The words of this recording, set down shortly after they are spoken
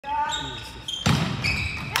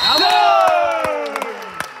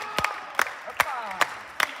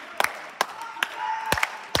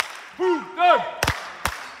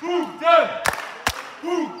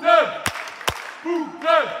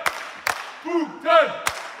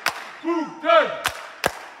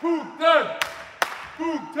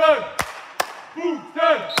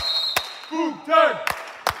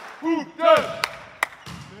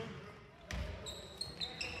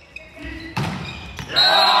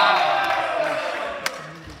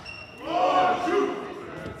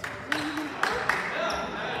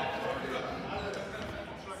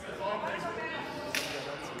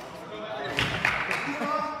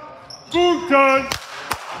Punkte!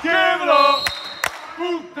 Kevelaerer!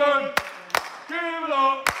 Punkte!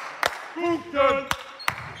 Kevelaerer! Punkte!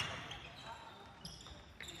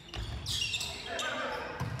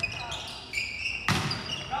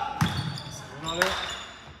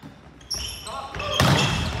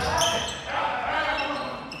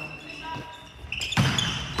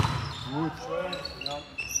 Gut.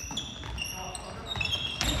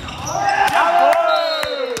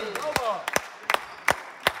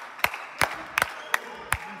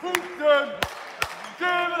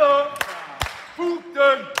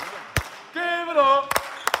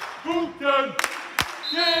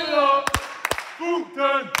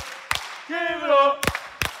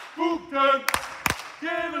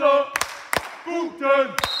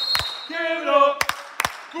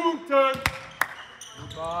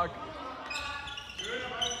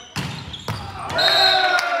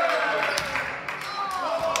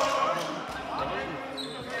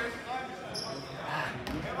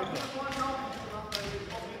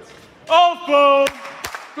 Aufbauen!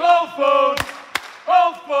 Draufbauen!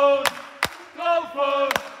 Aufbauen! Draufbauen!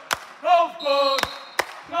 Aufbauen!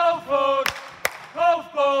 Draufbauen!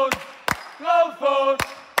 Aufbauen! Draufbauen!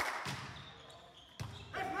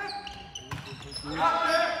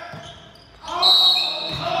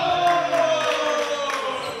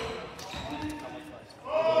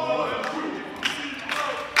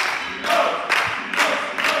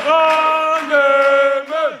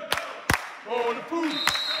 Annehmen! Ohne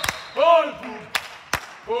Punkt! Ohne Punkt!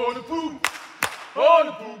 Ohne Punkt!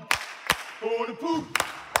 Ohne Punkt! Ohne Punkt!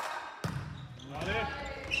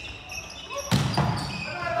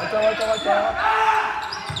 Weiter, weiter, weiter!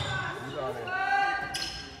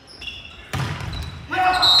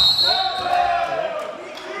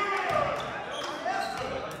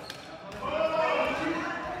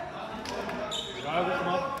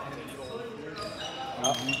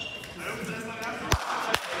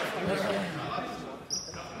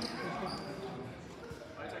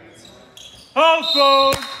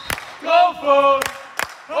 Aufbauen! Draufbauen!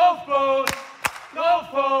 Aufbauen!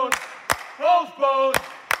 Draufbauen! Aufbauen!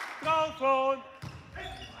 Draufbauen!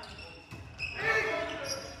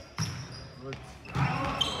 Gut.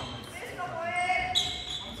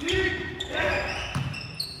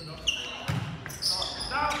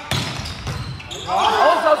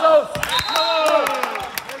 Aus, aus, aus!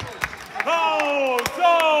 Aus,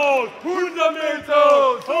 aus! 100 Meter!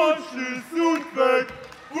 Anschluss und weg!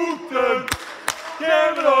 Punkte!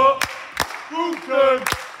 Kevelaerer! Punkte!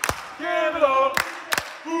 Kevelaerer!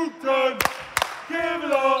 Punkte!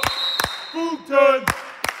 Kevelaerer! Punkte!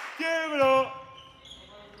 Kevelaerer!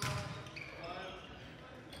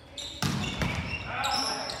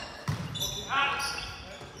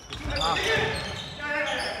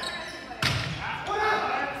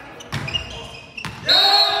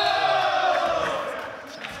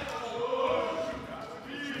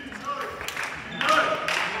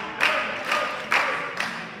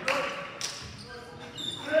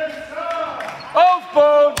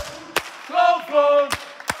 Aufbauen! Draufbauen!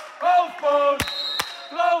 Aufbauen!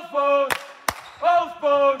 Draufbauen!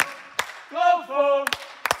 Aufbauen! Draufbauen!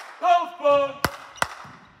 Aufbauen!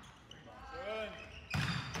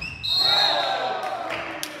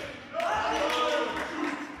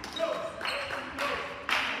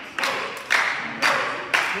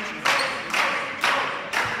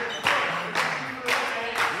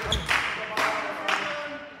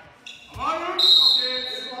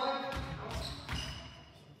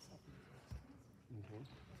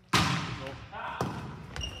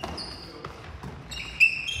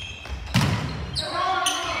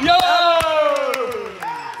 Ja!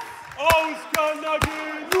 Aus kann er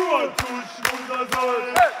gehen, nur Tusch muss er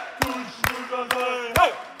sein. Tusch muss er sein.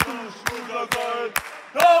 Tusch muss er sein.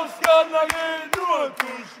 Aus kann er gehen, nur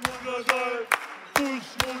Tusch muss er sein.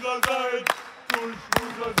 Tusch muss er sein. Tusch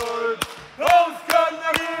muss er sein. Aus kann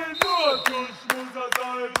er gehen, nur Tusch muss er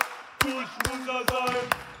sein. Tusch muss er sein.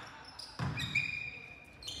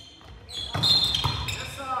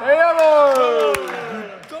 Hey, jawohl!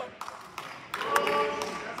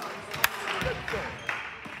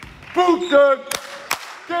 Punkte!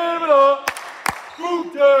 Kevelaerer!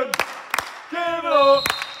 Punkte! Kevelaerer!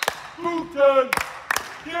 Punkte!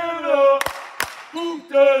 Kevelaerer!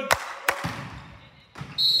 Punkte!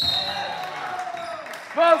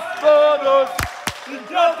 Was war das? Ich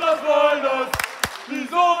glaub, das war das.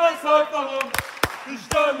 Wieso, weshalb, warum? Die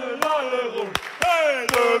standen alle rum. Hey!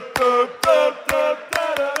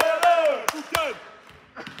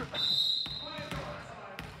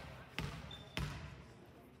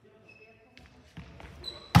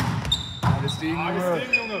 Alles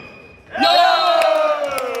Ding, Junge. Ja!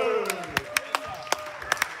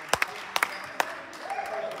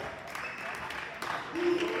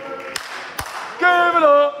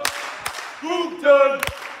 Kevelaerer! Punkte!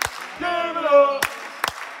 Kevelaerer!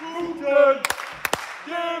 Punkte!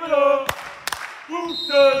 Kevelaerer!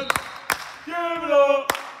 Punkte! Kevelaerer!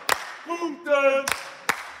 Punkte!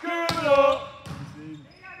 Kevelaerer!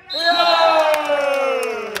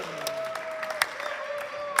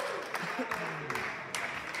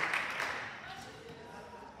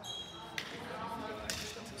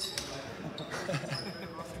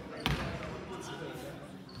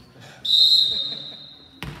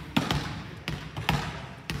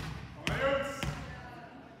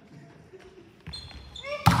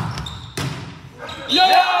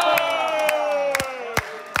 Ja!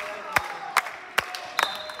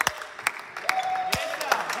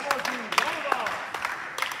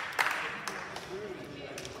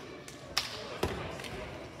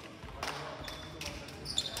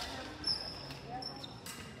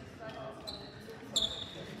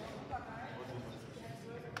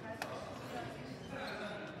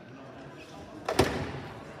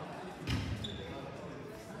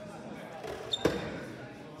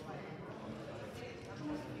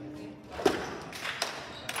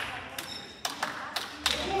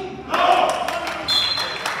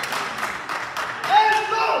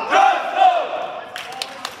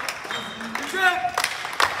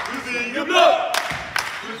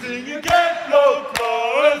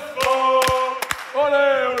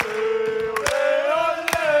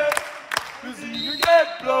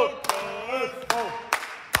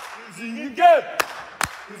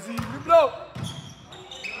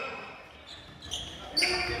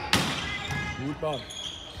 Gut, Mann.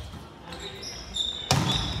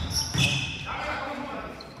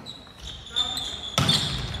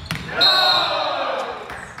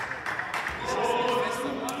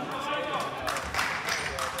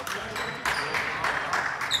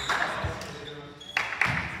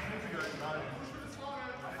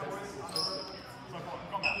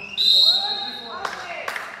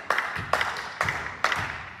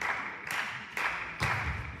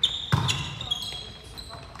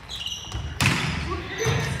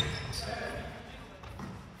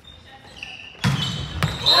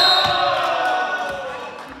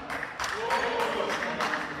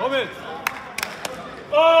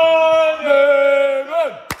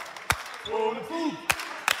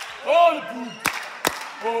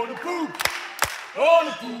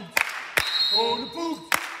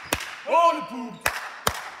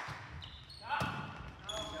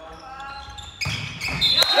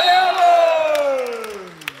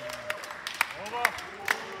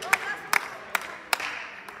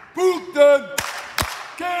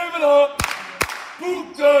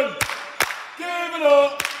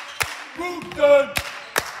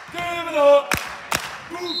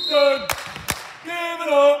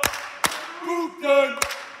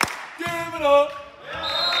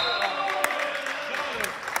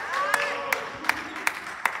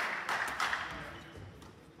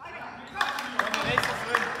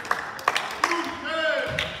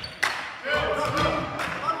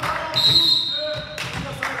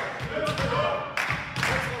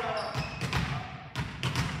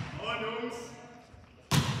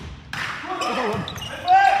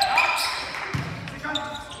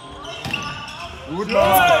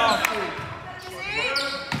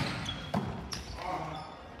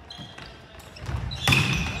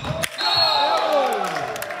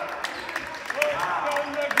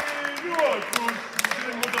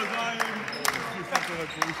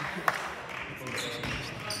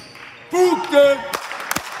 Punkte!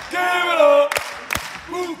 Kevelaerer!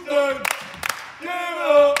 Punkte!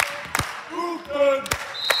 Kevelaerer! Punkte!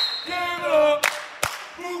 Kevelaerer!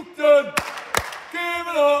 Punkte!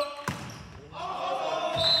 Kevelaerer!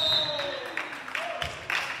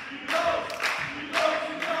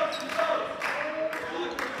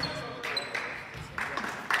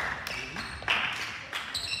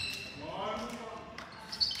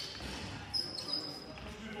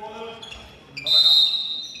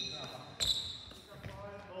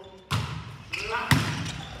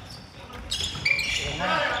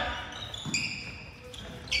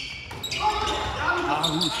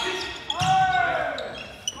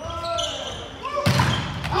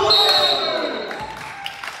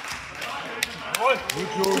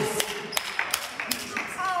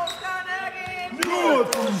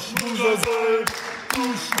 Schmuser sein, du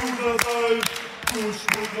Schmuser sein, du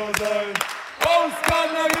Schmuser sein. Raus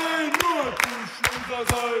kann er gehen, nur du Schmuser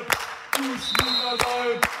sein, du Schmuser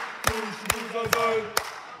sein, du Schmuser sein.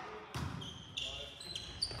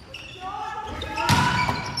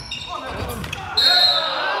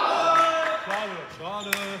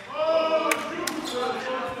 Schade.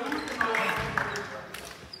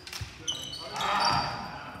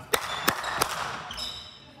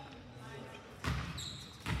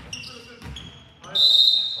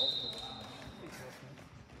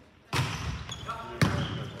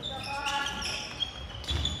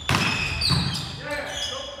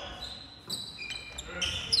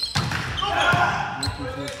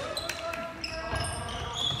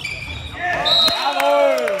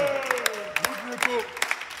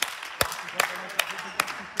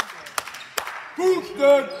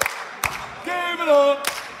 Punkte! Kevelaerer!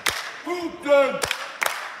 Punkte!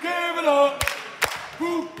 Kevelaerer!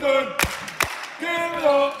 Punkte!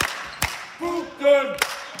 Kevelaerer! Punkte!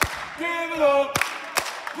 Kevelaerer!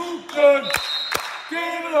 Punkte!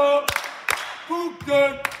 Kevelaerer!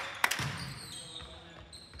 Punkte!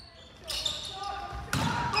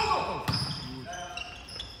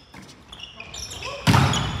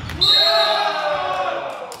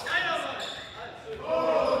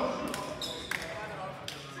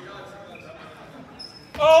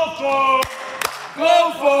 Aufbauen!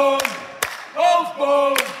 Aufbauen!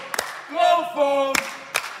 Aufbauen! Aufbauen!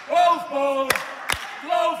 Aufbauen!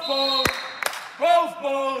 Aufbauen!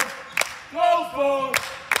 Aufbauen! Aufbauen!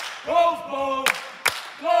 Aufbauen!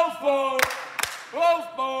 Aufbauen!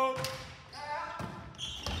 Aufbauen!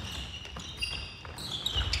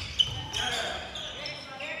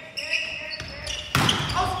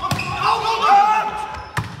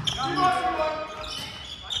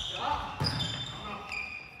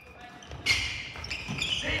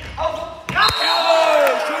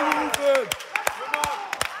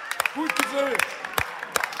 Gut gesehen!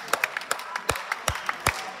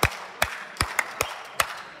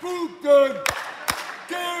 Punkte!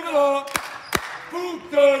 Kevelaerer!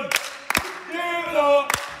 Punkte! Kevelaerer!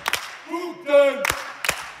 Punkte!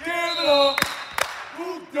 Kevelaerer!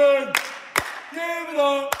 Punkte!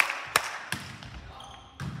 Kevelaerer!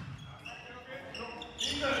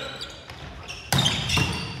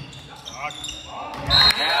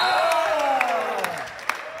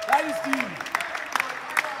 Geiles Team!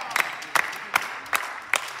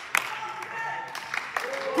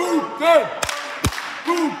 Punkte!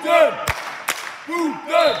 Punkte!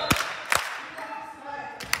 Punkte!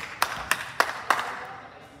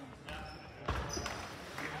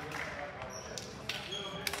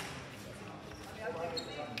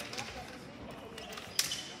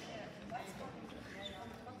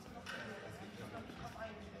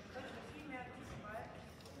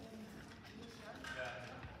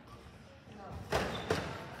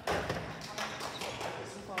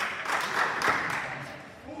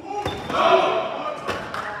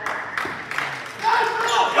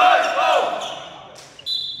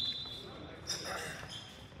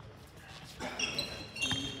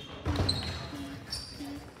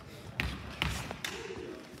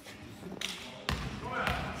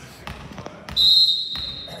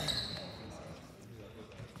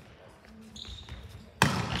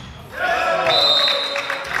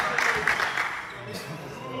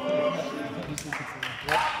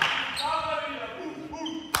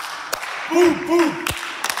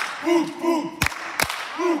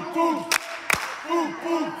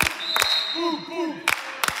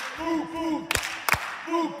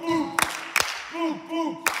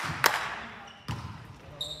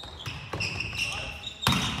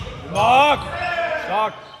 Marc!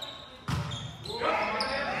 Stark!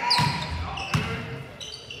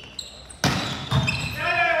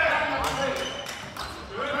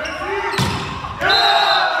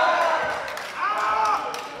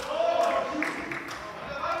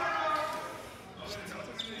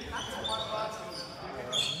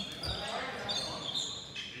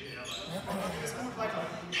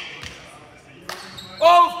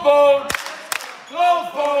 Aufbauen!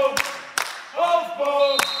 Aufbauen!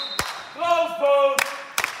 Aufbauen! Aufbauen!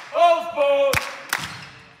 Aufbauen!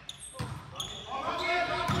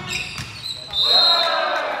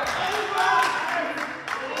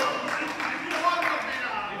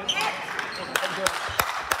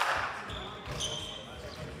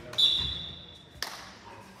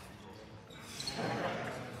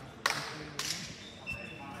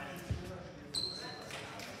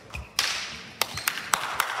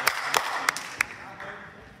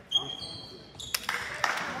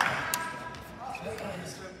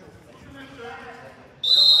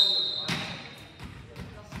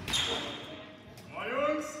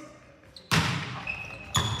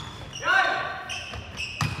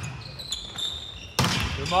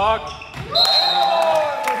 Marc.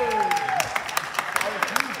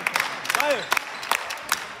 Geil.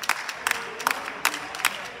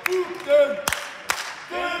 Punkte.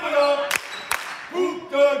 Kevelaerer.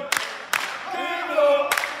 Punkte. Kevelaerer.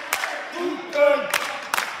 Punkte.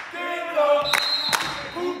 Kevelaerer.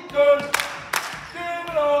 Punkte.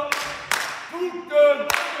 Kevelaerer. Punkte.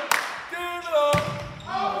 Kevelaerer.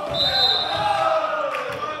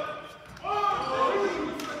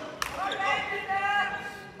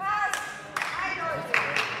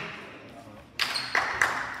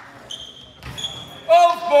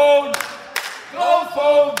 Aufbauen!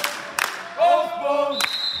 Draufbauen! Aufbauen!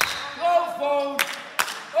 Draufbauen!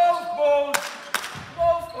 Aufbauen!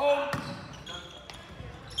 Draufbauen!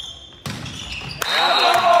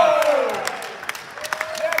 Jawohl!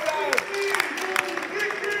 Sehr geil!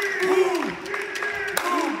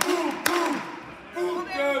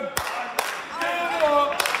 Punkte! Kevelaerer!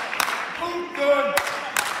 Punkte!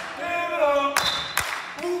 Kevelaerer!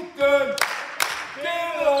 Punkte!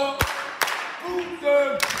 Kevelaerer! Punkte!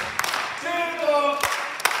 Kevelaerer!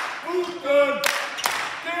 Punkte!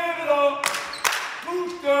 Kevelaerer!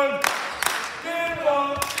 Punkte!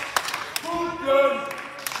 Kevelaerer! Punkte!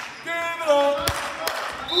 Kevelaerer!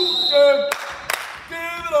 Punkte!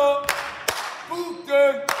 Kevelaerer! Punkte!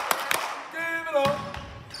 Kevelaerer!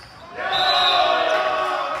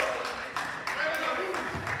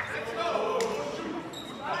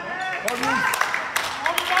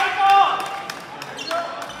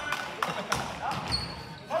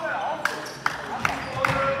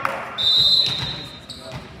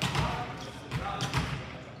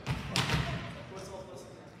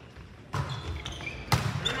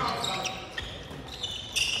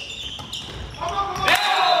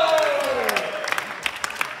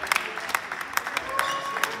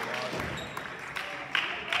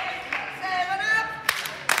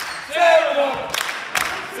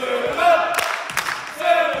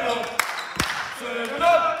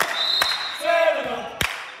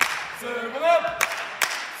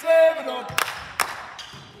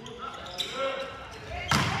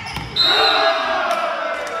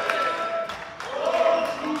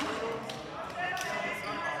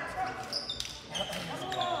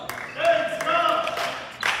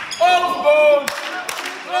 Aufbauen!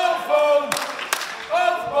 Draufbauen!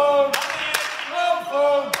 Aufbauen!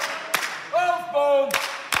 Draufbauen! Aufbauen!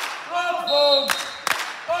 Draufbauen!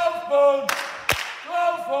 Aufbauen!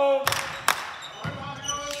 Draufbauen!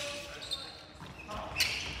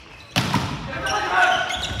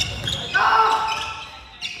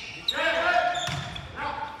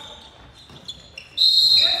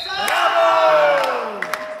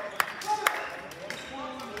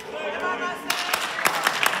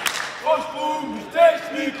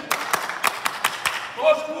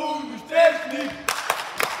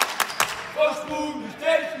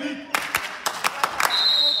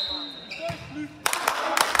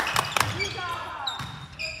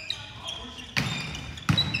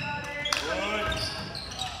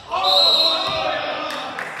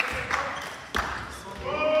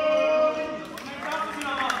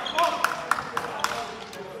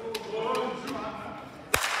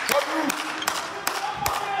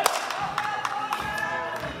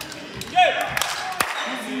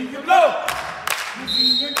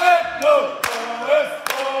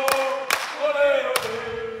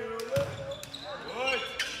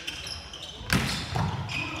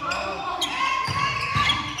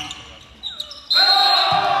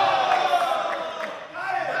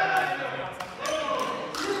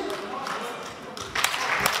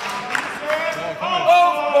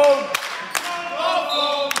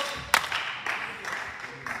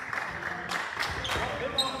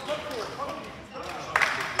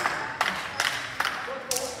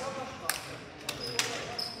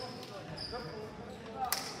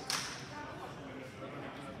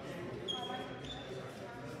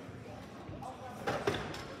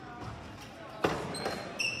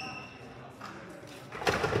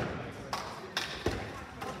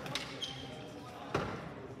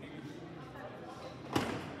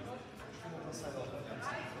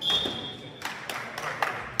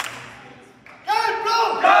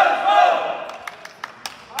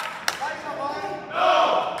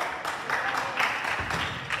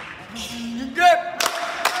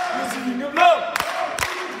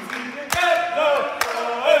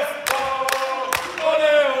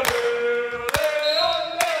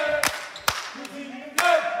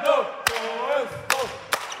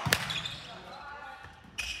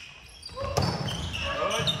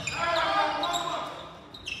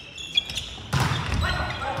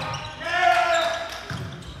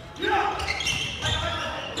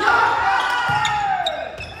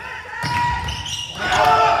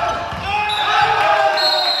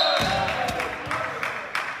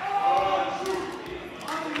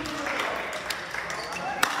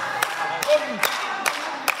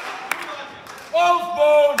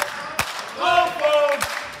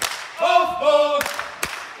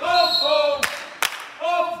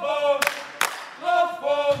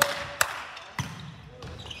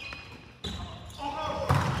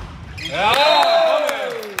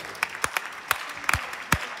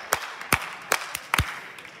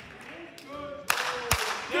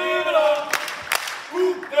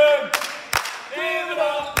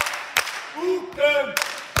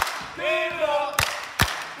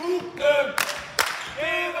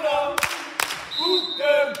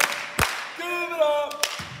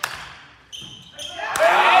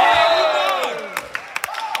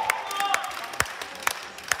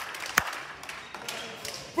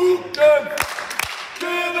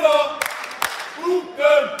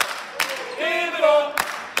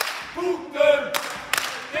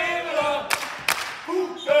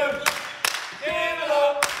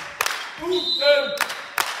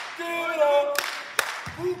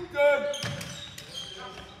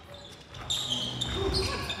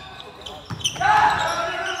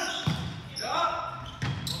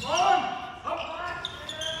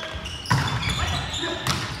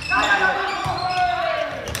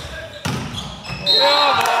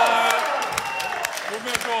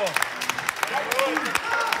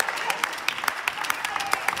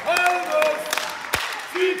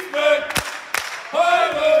 Siegsbeck,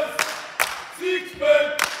 halbes,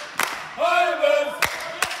 Siegsbeck, halbes,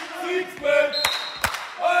 Siegsbeck,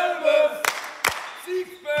 halbes,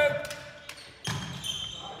 Siegsbeck.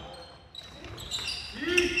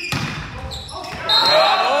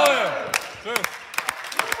 Jawohl! Schön.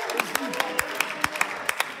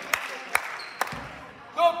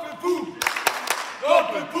 Doppelpunkt,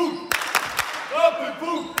 Doppelpunkt,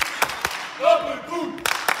 Doppelpunkt, Doppelpunkt,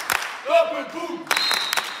 Doppelpunkt,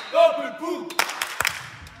 Doppelpunkt.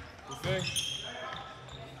 Deswegen.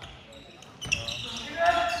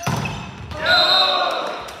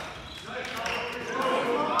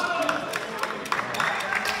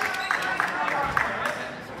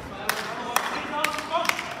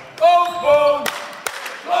 Aufbauen,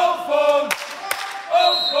 aufbauen,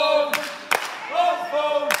 aufbauen,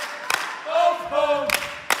 aufbauen, aufbauen,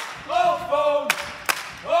 aufbauen,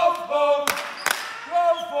 aufbauen,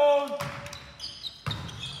 aufbauen.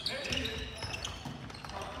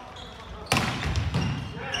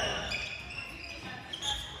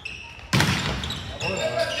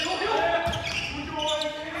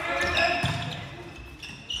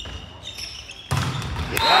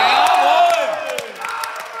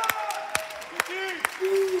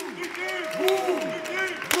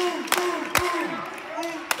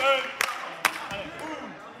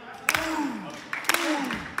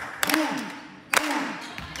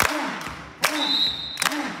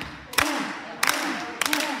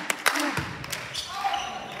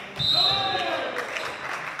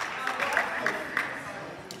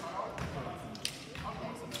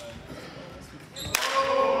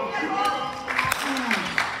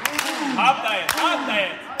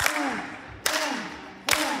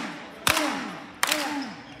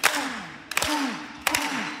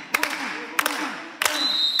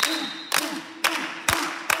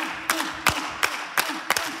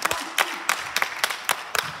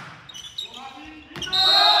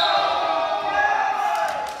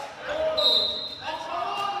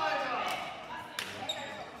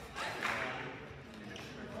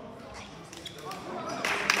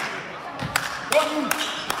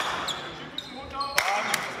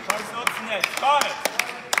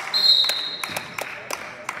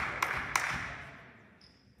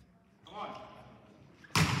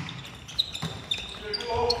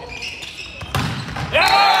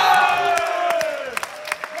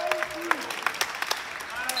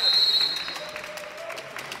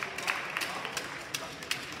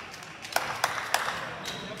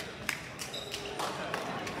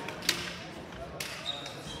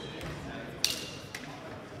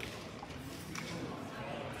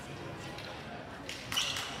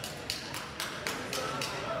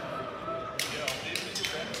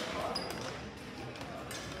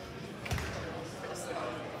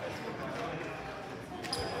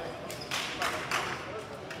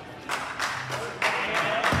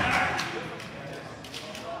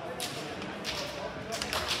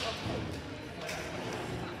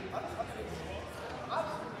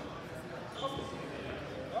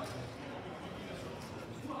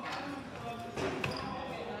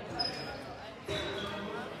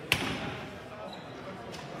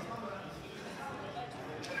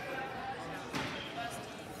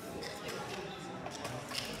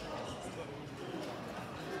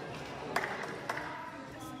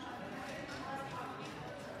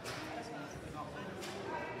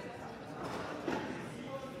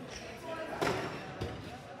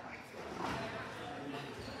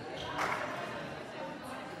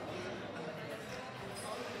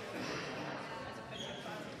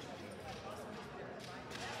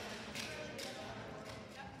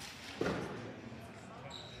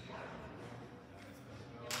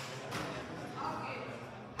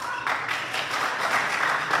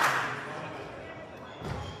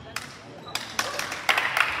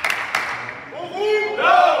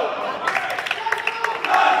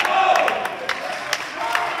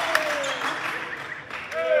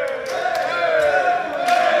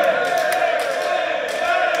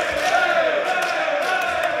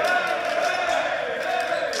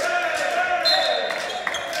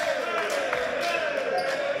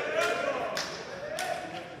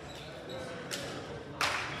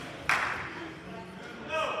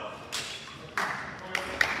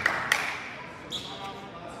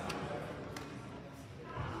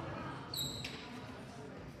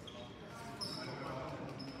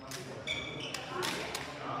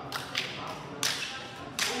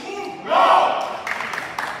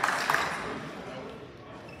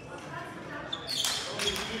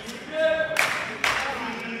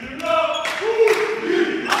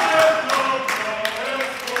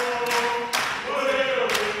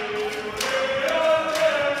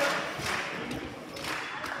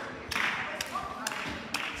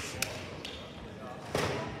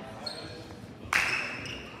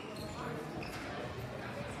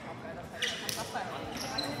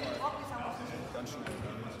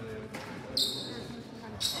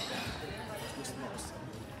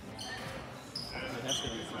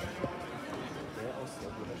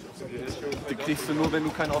 Die kriegst du nur, wenn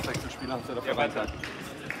du keinen Aufwechselspieler hast, der dafür reinkommt.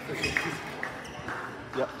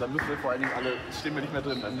 Ja, dann müssen wir vor allen Dingen alle, stehen wir nicht mehr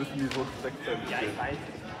drin, dann müssen die so 6 spielen. Ja, ich weiß.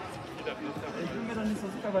 Ich bin mir doch nicht so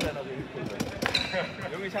sicher bei deiner Regelkunde.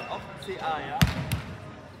 Junge, ich hab auch CA, ja?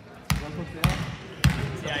 Was ist CA?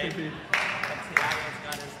 CA, ich hab CA jetzt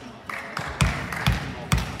gerade.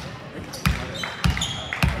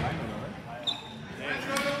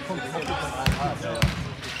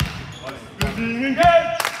 Wir singen gelb,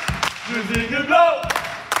 wir singen blau,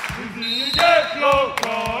 wir singen gelb-blau,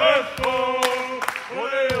 KSV,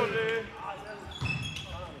 ole ole.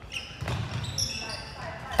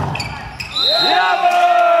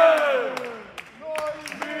 Jawohl!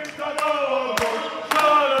 9 Meter Dauerbock,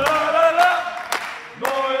 schalalala,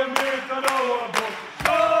 9 Meter Dauerbock,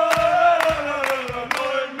 schalalala,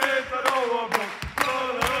 9 Meter Dauerbock,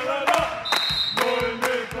 schalalala, 9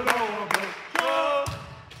 Meter Dauerbock,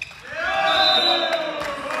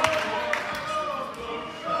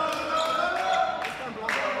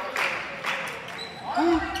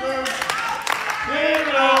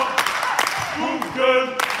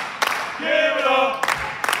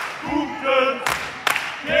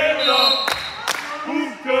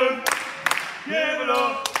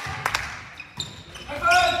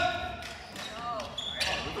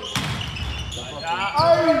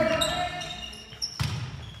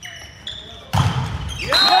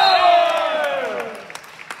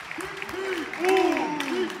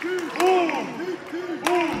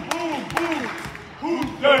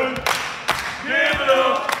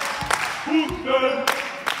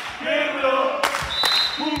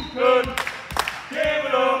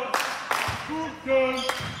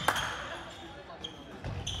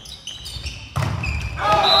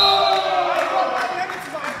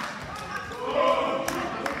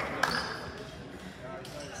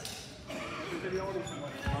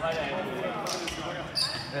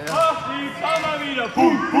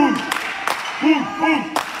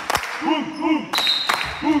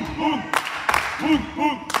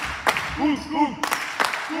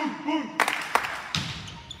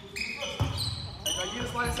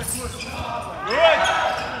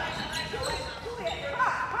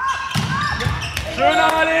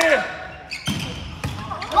 Schöner Ali!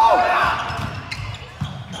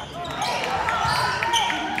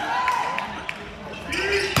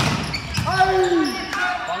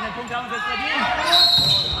 Den Punkt haben wir jetzt verdient.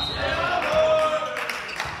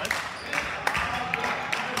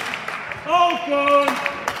 Aufbauen!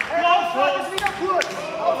 Aufbauen! Ist wieder kurz!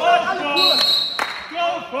 Alle kurz!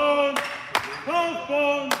 Aufbauen!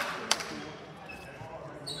 Aufbauen!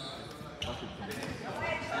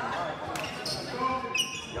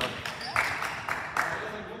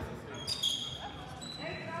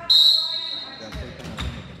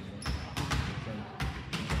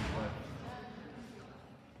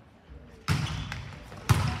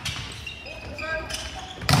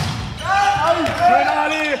 Schön,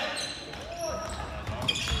 Ali!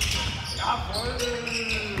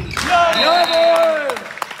 Jawohl!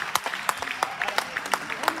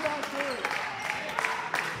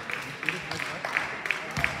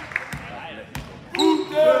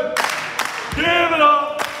 Punkte!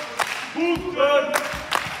 Kevelaerer! Punkte!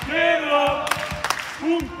 Kevelaerer!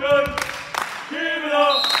 Punkte!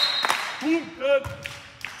 Kevelaerer! Punkte!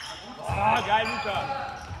 Ah, geil, Luca.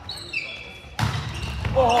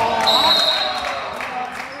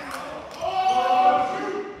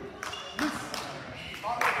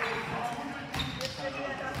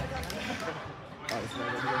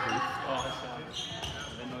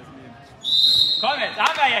 Komm jetzt,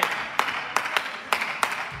 haben wir jetzt.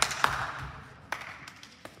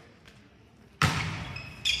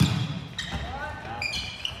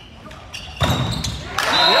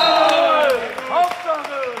 Jawohl!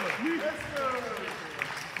 Hauptsache!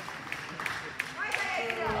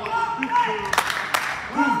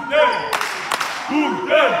 Punkte!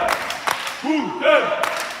 Punkte! Punkte!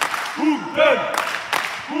 Punkte!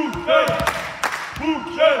 Punkte!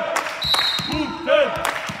 Punkte! Punkte!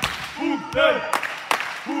 Punkte!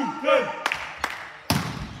 Punkte!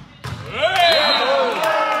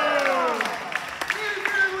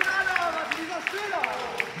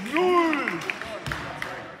 Null!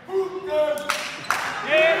 Punkte!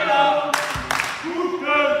 Kevelaerer!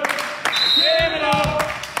 Punkte! Kevelaerer!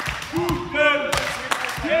 Punkte!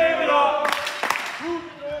 Kevelaerer!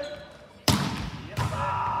 Punkte!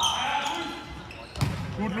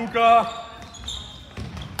 Gut, Luca!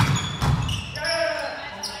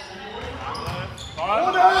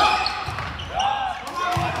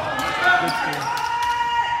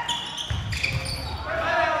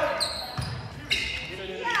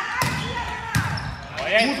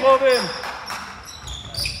 Gut, Robin!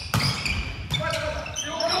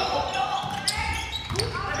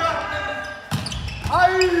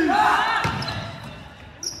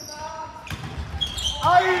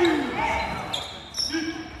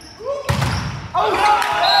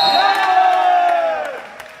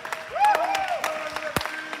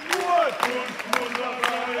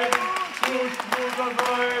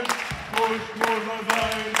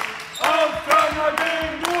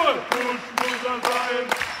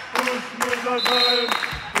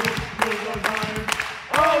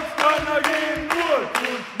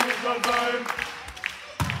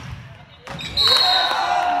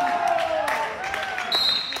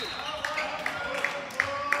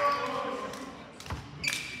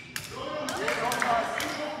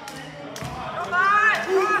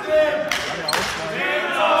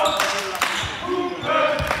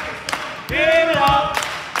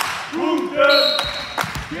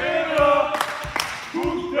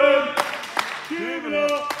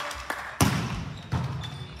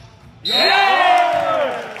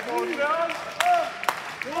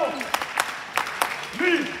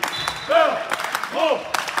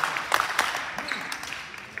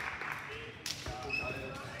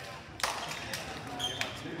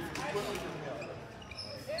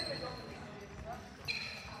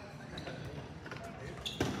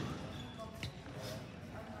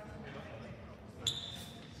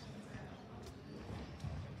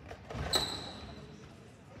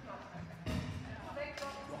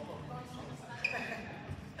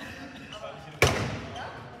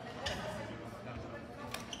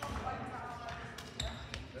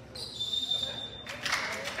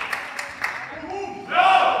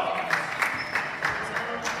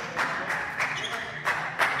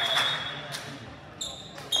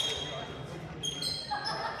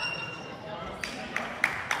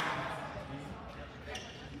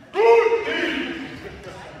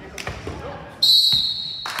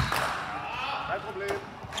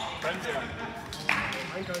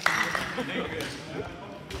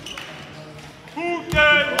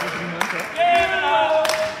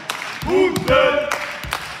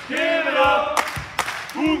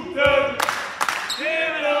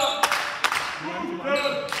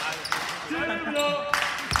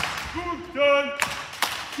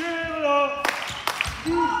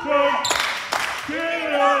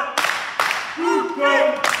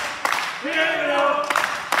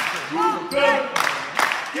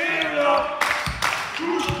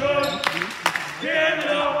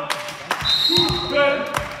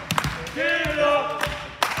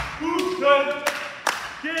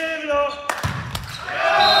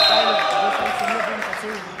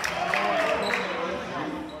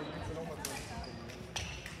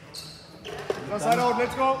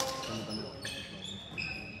 Let's go!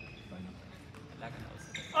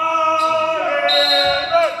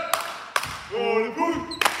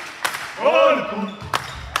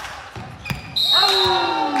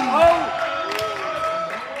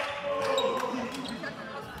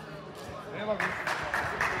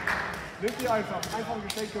 Nimm die einfach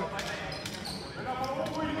Geschenke.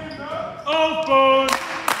 Aufbauen!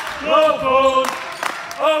 Draufbauen!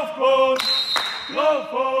 Aufbauen!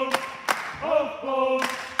 Draufbauen! Aufbauen!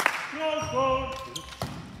 Draufbauen!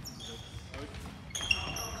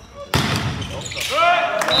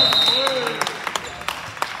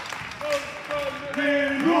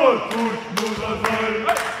 Nur Tuschmutter sein!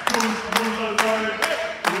 Tuschmutter sein!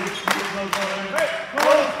 Tuschmutter sein!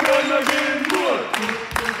 Auf keiner gehen! Nur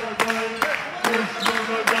Tuschmutter sein!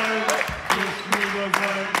 Tuschmutter sein! Tuschmutter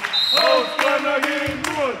sein! Auf keiner gehen!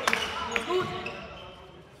 Nur Tuschmutter!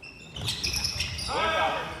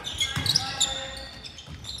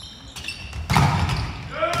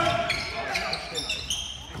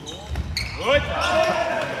 Gut!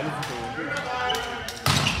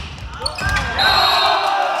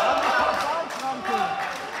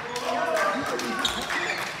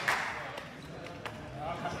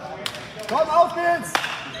 Komm, auf geht's!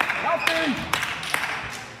 Auf ihn!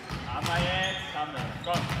 Haben wir jetzt, haben wir.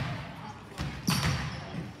 Komm.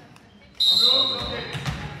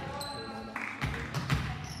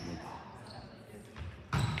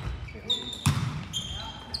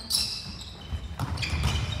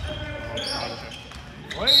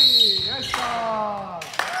 Ui, jetzt da!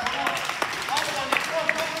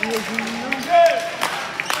 Wir singen Geld!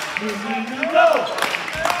 Wir singen Blau!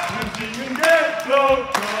 Wir singen Geld, Blau,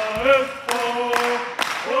 KSV!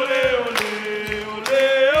 Ole, ole, ole,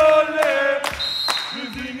 ole! Wir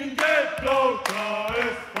singen Geld, Blau,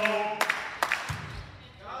 KSV!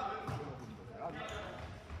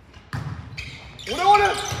 Ole, ole!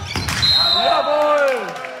 Jawohl!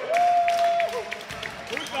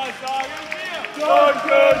 Und was sagen wir?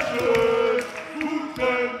 Dankeschön!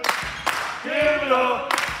 Guten! Kevelaerer!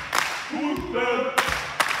 Guten!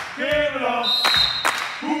 Kevelaerer!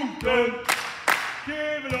 Punkte!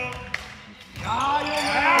 Kevelaerer!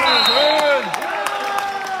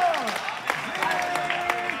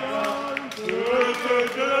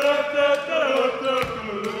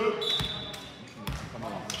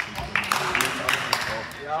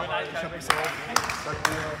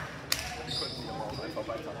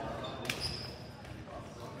 weiter.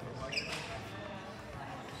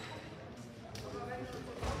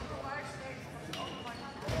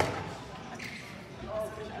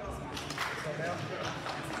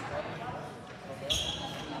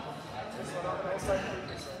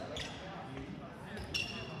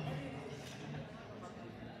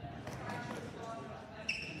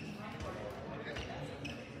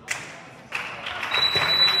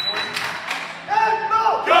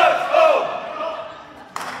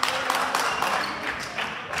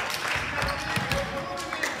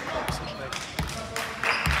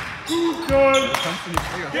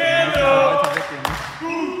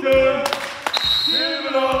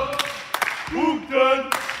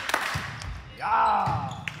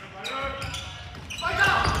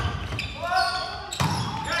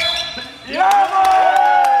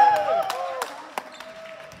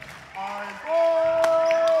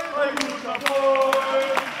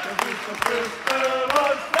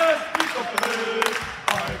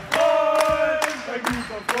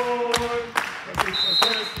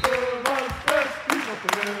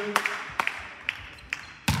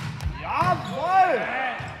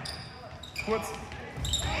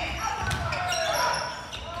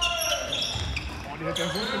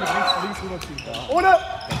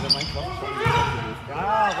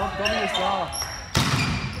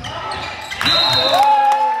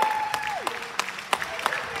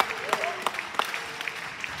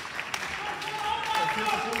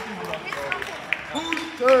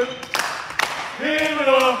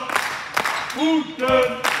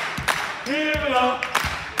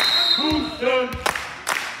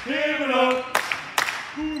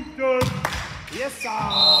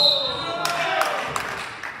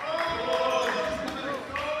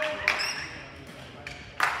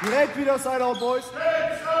 Direkt wieder Sideout, Boys.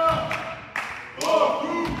 Telstar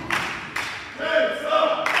Bochum!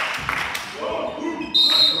 Telstar Bochum!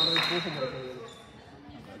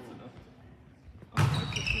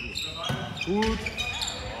 Gut.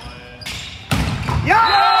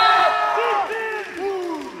 Ja!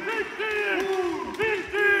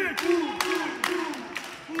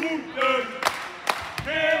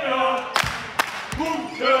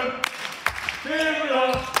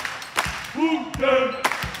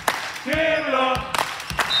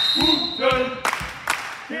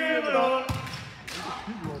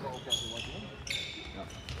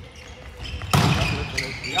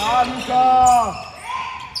 Ja, Luca!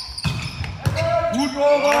 Gut,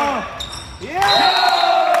 Nora! Yeah!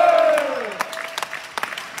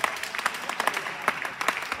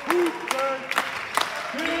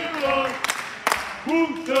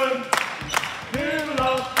 Punkte!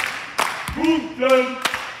 Kevelaerer! Punkte!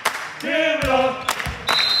 Kevelaerer!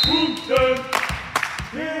 Punkte!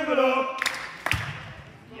 Kevelaerer!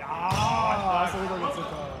 Ja, ist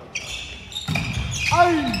rübergezittert.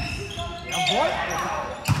 1! Jawohl!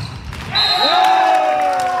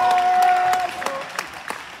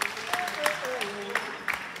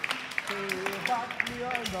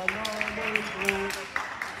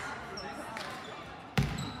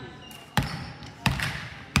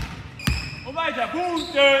 Und weiter!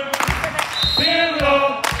 Punkte!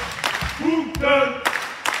 Kevelaerer! Punkte!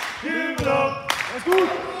 Kevelaerer! Ist gut!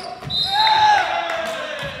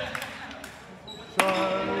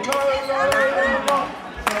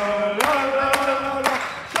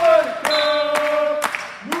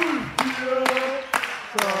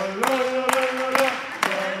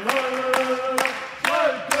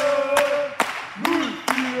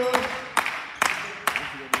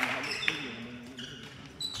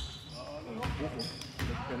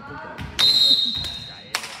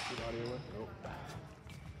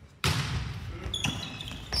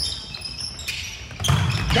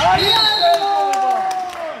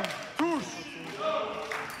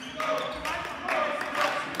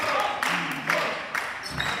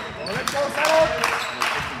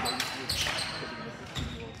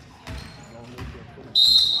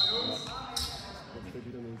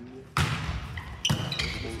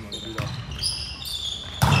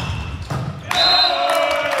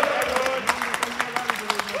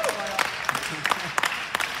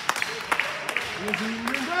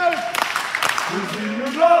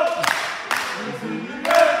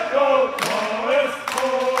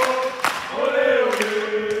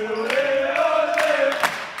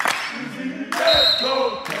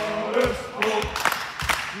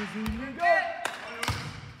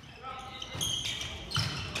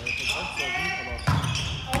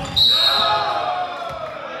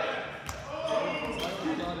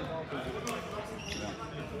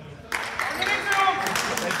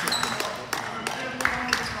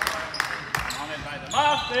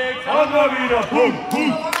 Mach nichts, haben wir wieder. Punkt,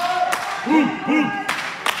 Punkt, Punkt, Punkt.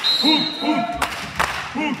 Gut,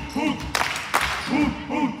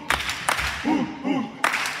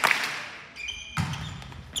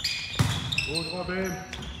 Robin.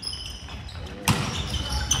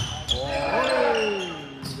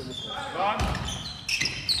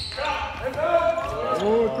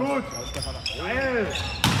 Gut, gut. Geil.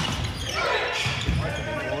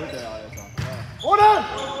 Oder?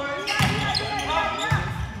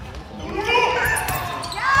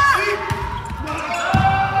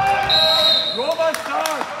 Robert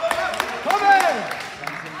stark. Komm her.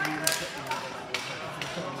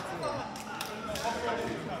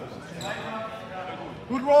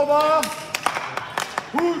 Gut, Robert.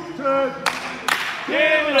 Punkte.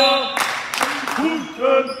 Kevelaerer.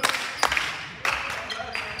 Punkte.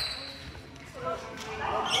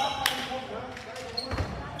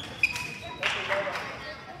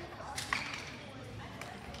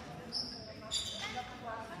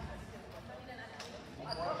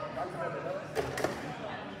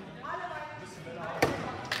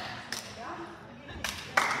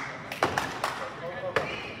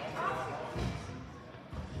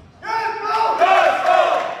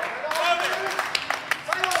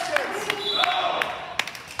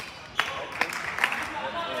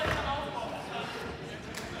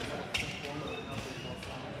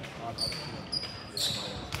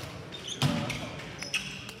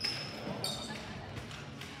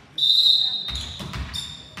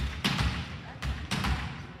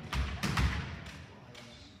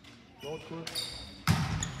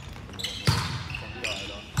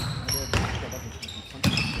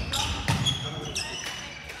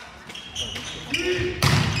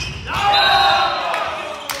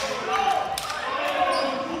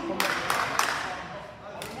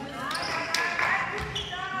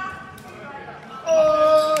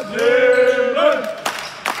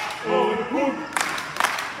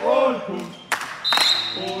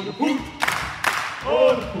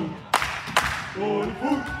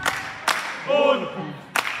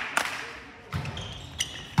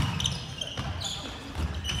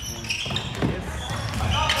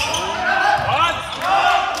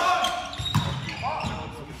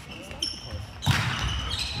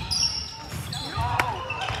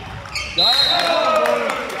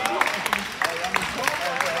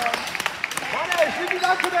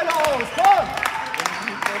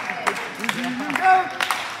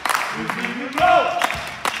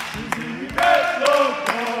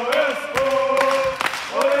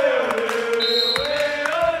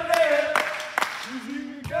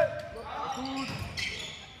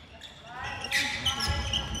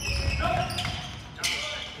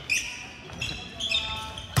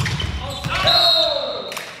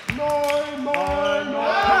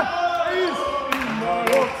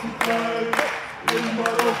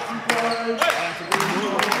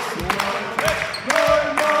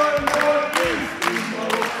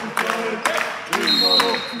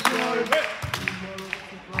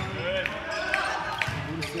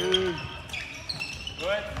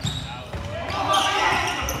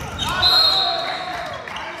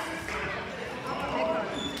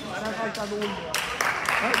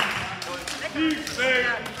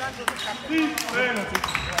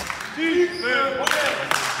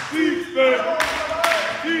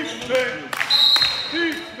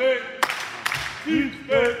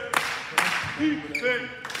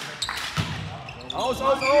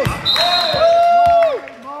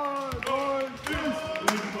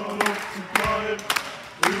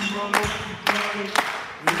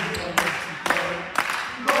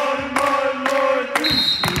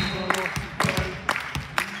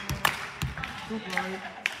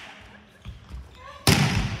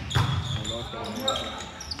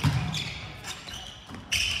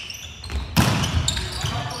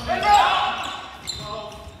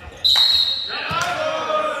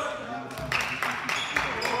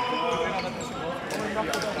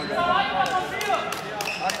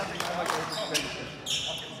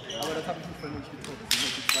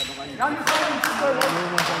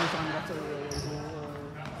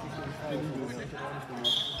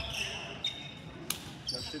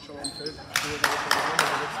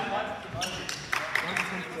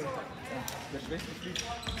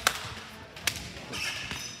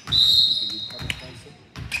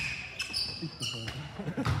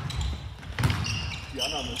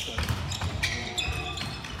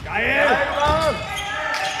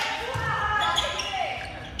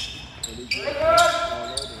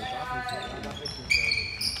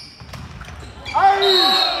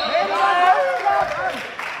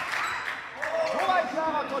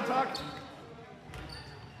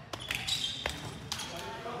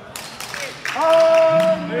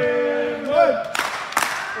 Amen.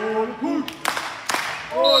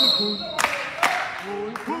 Und gut.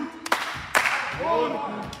 Und gut. Und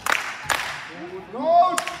gut. Und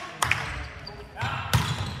gut.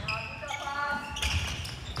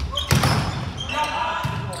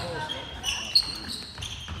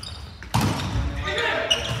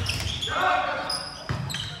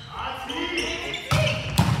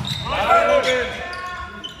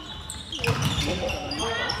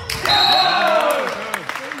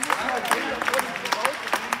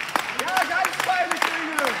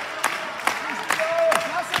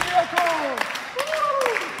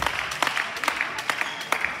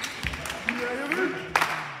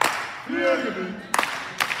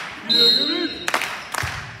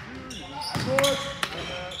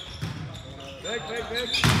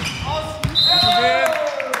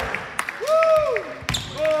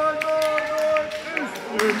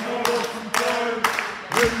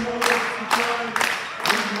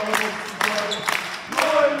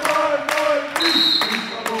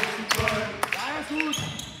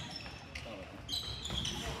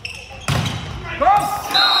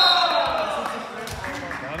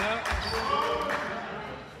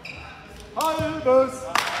 Halbes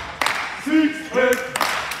Siegsbeck,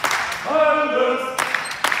 halbes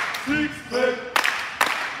Siegsbeck,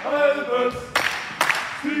 halbes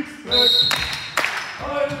Siegsbeck,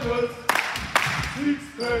 halbes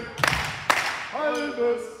Siegsbeck,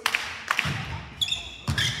 halbes.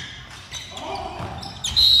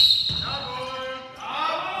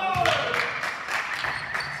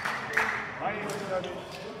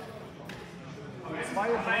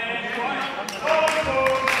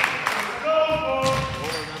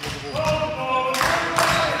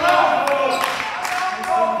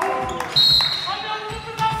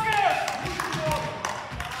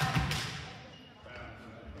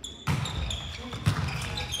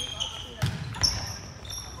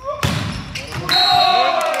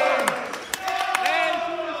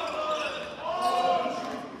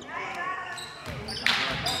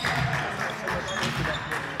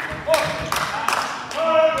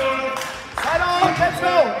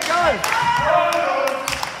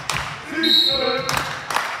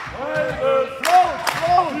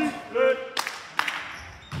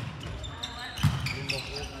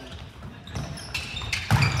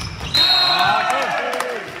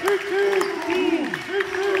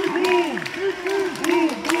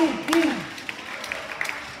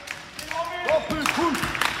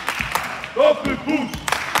 Doppelpunkt!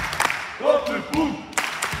 Doppelpunkt!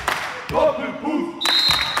 Doppelpunkt!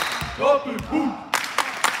 Doppelpunkt!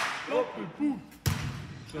 Doppelpunkt!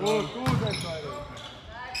 Gut, Entscheidung.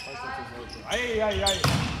 Eieiei.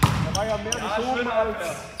 Da war ja mehr geschoben als...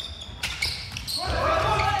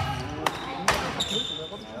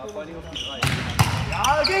 Ja, vor allem auf die 3.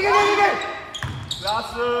 Ja, geh!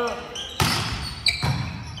 Klasse!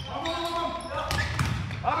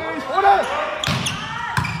 Hab ich, oder?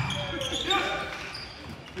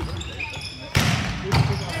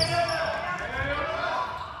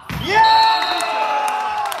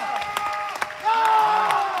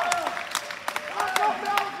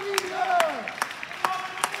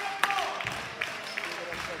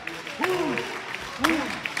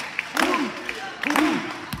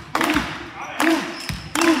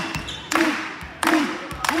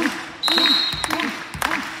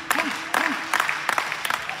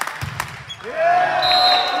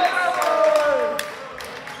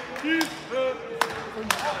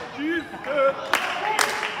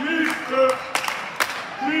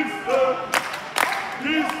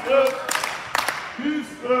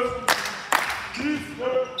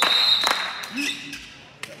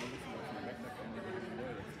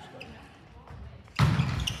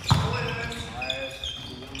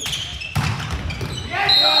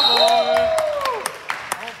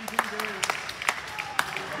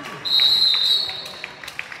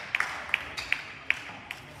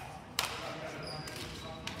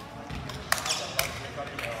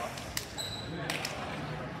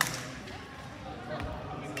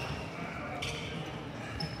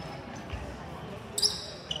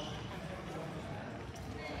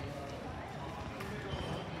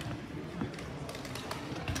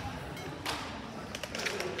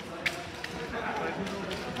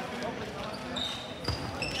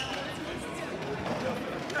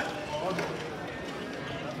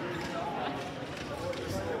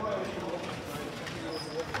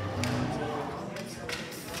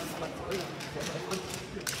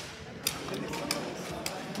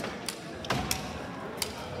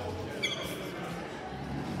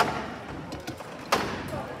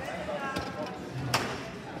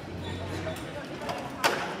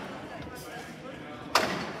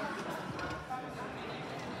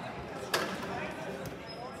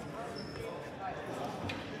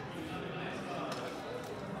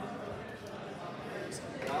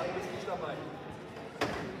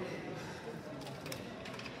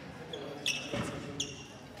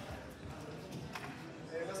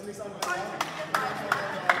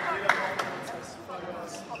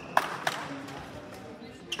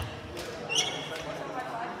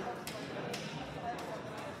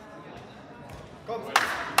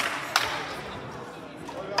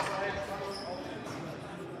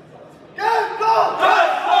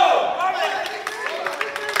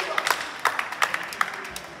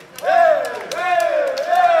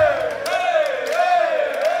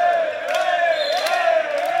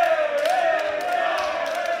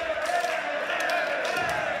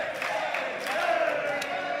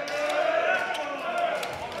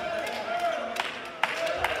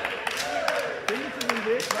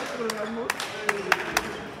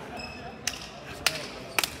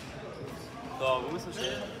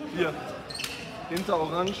 Hinter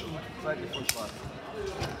orange und seitlich von schwarz.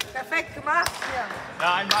 Perfekt gemacht hier.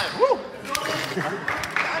 Ja, einmal.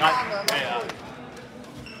 Ja.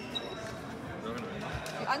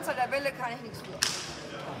 Die Anzahl der Bälle kann ich nichts für.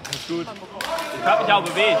 Ist gut. Ich hab mich auch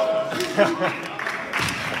bewegt.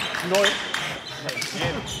 Neu.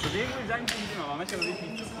 Bewegen will sein nicht immer, aber manchmal bewege ich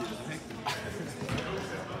mich zu viel.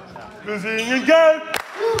 Wir singen gelb,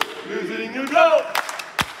 wir singen blau,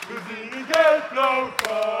 wir singen gelb-blau,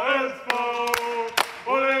 KSV.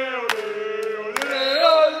 Ole, ole, ole,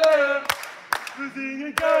 ole. Wir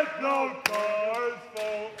singen gelb-blau, KSV.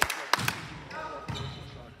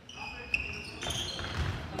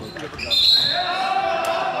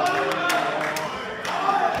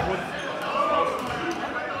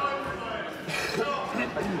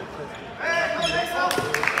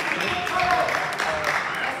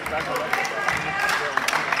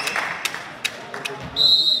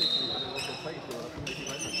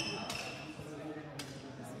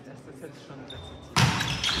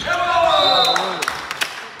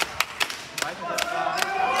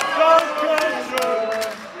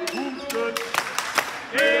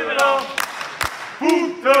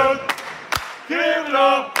 Punkte!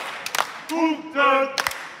 Kevelaerer! Punkte!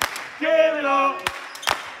 Kevelaerer!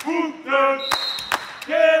 Punkte!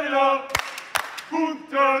 Kevelaerer!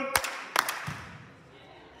 Punkte!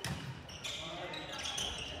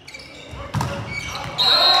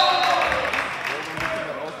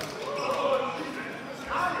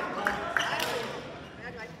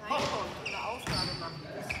 Wer gleich reinkommt und eine Aufgabe machen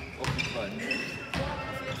muss, auf jeden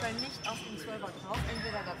Fall nicht auf den 12er drauf,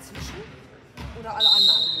 entweder dazwischen oder alle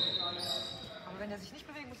anderen. Aber wenn er sich nicht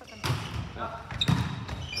bewegen muss, das dann. Ja.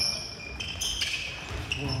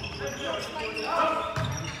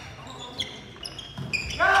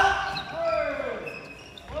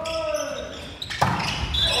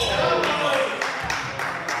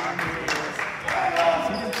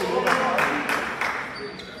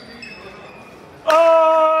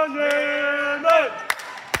 Annehmen!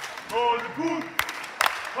 Ohne Punkt!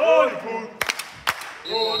 Ohne Punkt!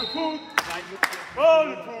 Ohne Punkt!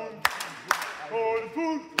 Ohne Punkt! Ohne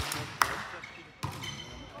Punkt!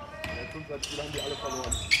 Der 5-Spiel haben die alle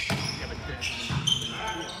verloren. Ja,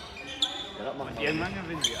 das machen wir. Irgendwann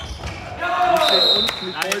gewinnen wir. Nicht gegen uns,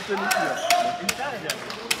 nicht heute, nicht hier.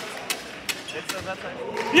 Letzter Satz halt.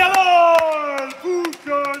 Jawohl!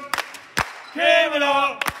 Punkten!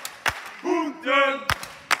 Kevelaerer! Punkten!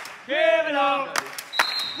 Kevelaerer!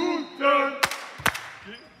 Punkten!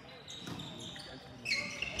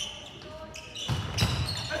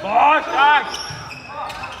 Boah, stark!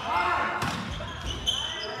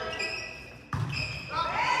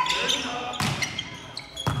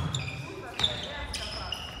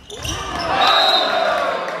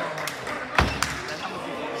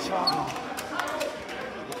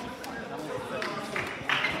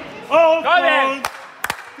 Aufbauen!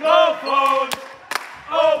 Aufbauen!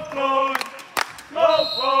 Aufbauen!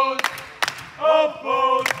 Aufbauen!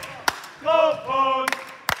 Aufbauen! Aufbauen!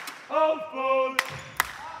 Aufbauen!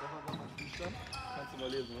 Kannst du mal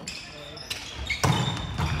lesen, ne?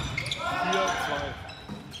 4-2.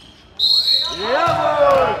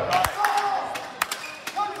 Jawohl!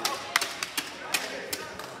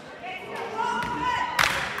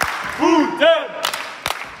 Punkten!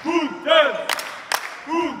 Punkten!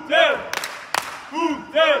 Punkten!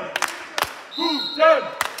 Punkten! Punkten!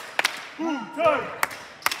 Punkten!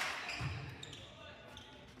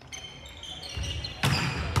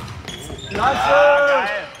 Klasse!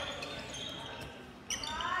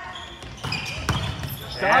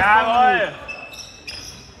 Geil! Jawohl!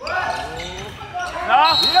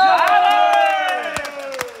 Noch! Jawohl!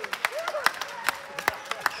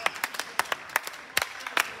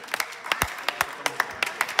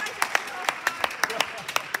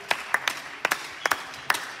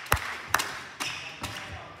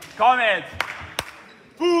 Komm jetzt!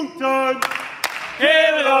 Punkten!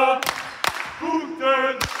 Kevelaerer!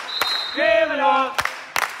 Punkten! Kevelaerer!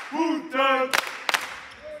 Punkten!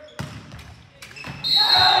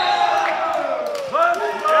 Was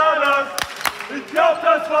war das? Ich glaub,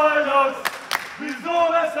 das war das. Wieso,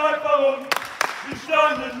 weshalb, warum? Die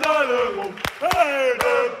standen alle rum. Hey,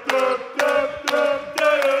 döp, döp, döp, döp,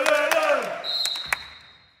 döp, döp.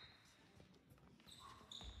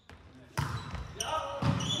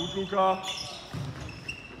 Gut, Luca.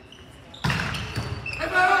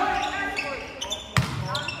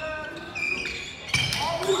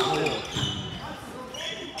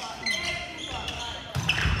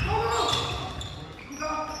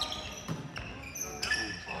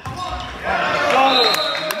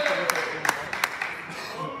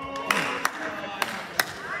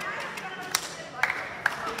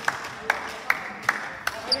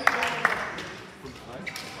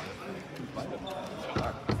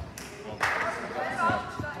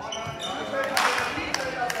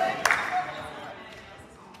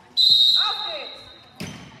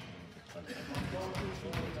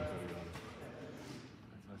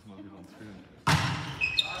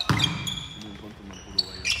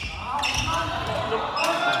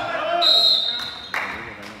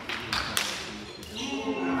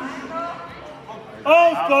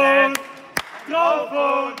 Aufbau!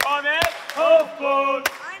 Draufbau! Aufbau!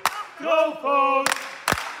 Draufbau!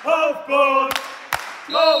 Aufbau!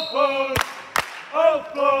 Draufbau!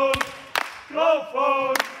 Aufbau!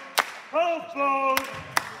 Draufbau! Aufbau!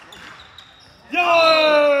 Ja!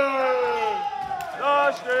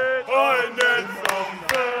 Da steht ein Netz am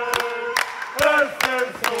Feld. Es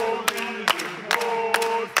ist so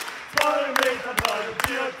riesengroß.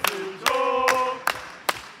 2,43 Meter hoch.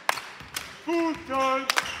 Punkte!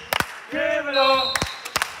 Kevelaerer!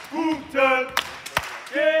 Punkte!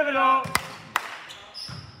 Kevelaerer!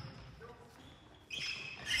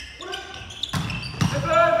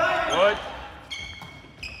 Gut.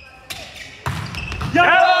 Ja!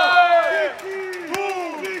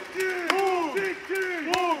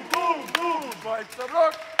 Schweizer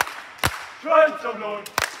Block. Schweizer Block!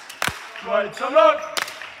 Schweizer Block!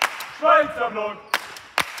 Schweizer Block!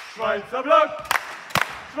 Schweizer Block!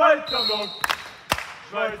 Schweizer Block!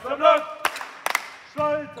 Schweizer Block!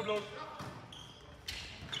 Schweizer Block!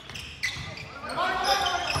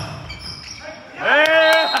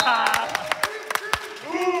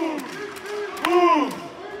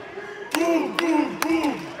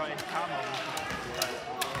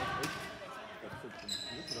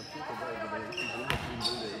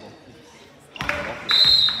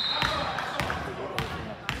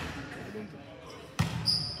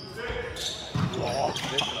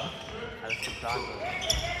 Alles geplant.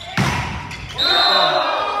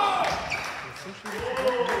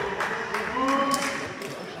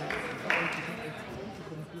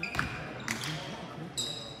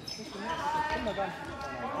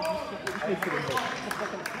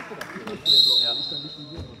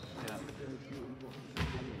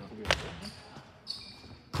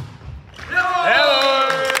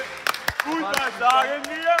 Jawohl! Gut, was sagen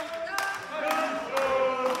wir?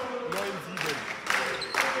 9-7.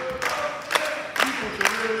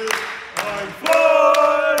 Ein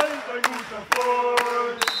Freund, ein guter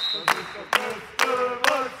Freund, das ist das Beste,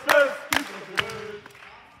 was es gibt auf der Welt.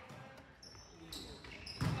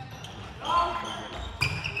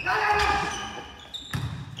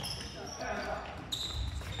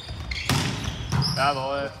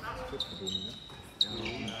 Jawohl.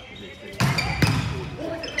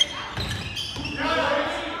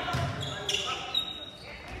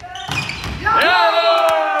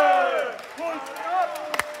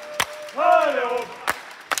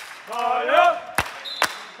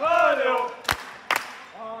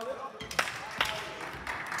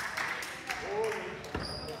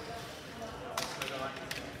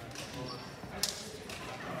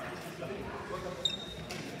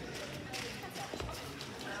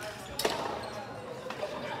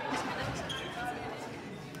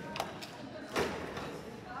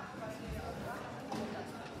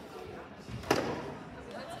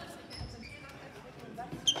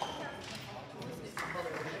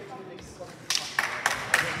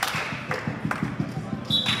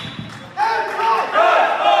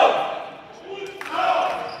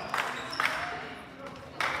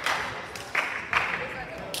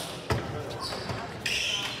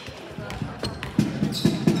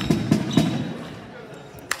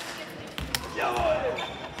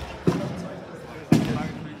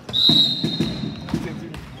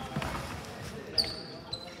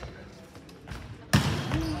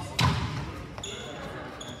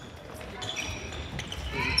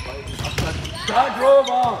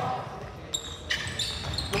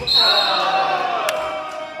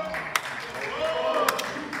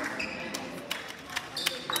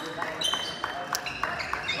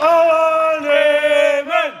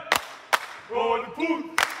 Annehmen! Ohne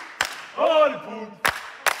Punkt! Ohne Punkt!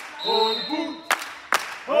 Ohne Punkt!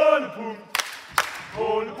 Ohne Punkt!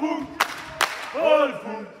 Ohne Punkt! Ohne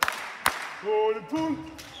Punkt! Ohne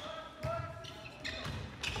Punkt!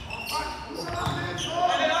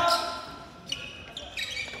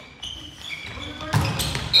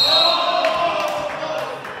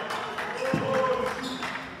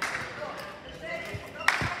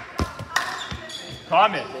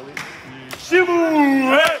 Komm!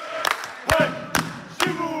 Stimmung! Hey! Hey!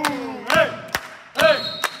 Stimmung! Hey! Hey!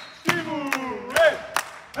 Stimmung! Hey!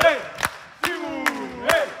 Hey! Stimmung!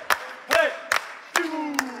 Hey! Hey!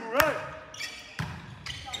 Stimmung! Hey!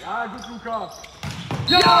 Ja, gut, Luca.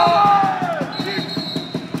 Ja!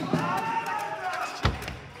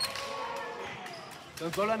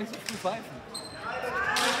 Dann soll er nicht so früh pfeifen.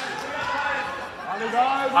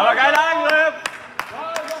 Aber kein Angriff!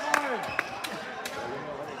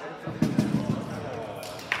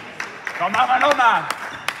 Komm, mach mal nochmal!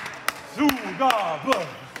 Zugabe!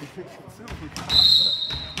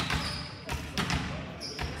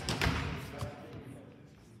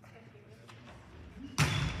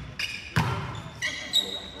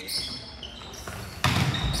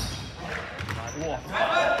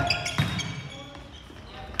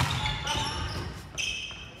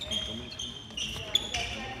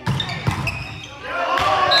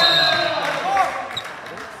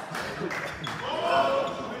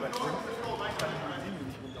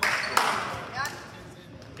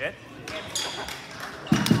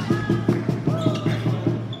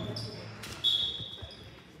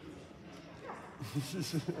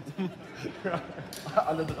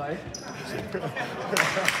 Alle drei.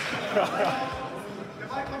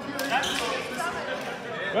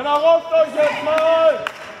 Männer, rauft euch jetzt mal!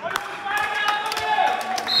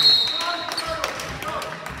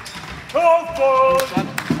 Draufball!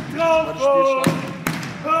 Draufball!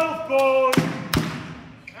 Draufball!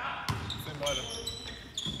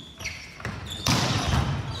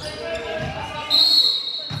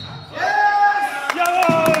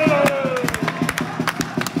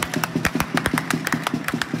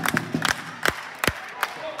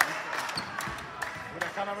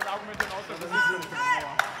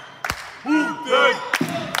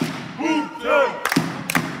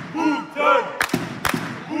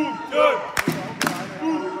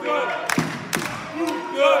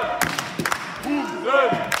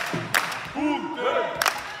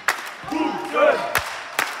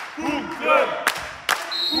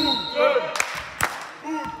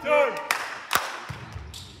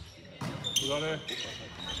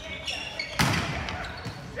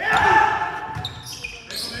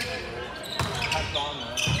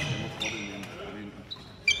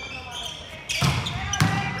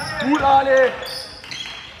 Gut, Ali!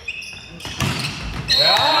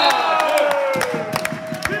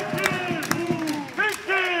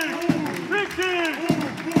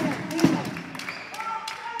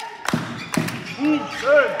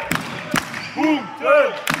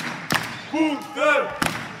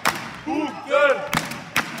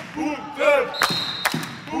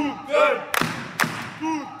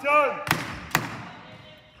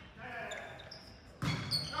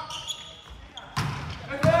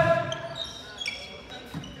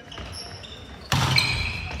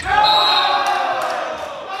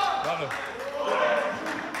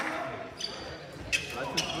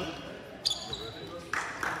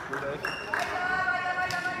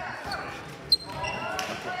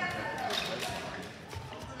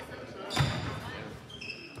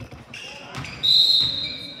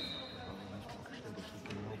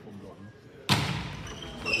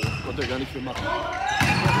 Konnte er gar nicht viel machen.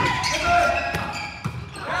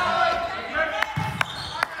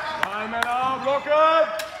 Nein, Männer, blocken!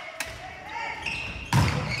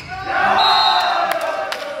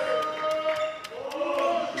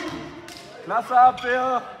 Klasse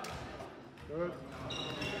Abwehr!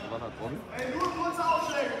 War das drin?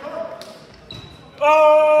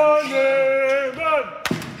 Annehmen!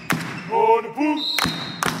 Ohne Punkt!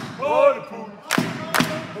 Ohne Punkt!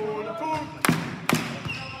 Ohne Punkt!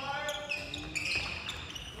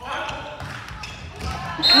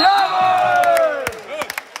 Jawohl!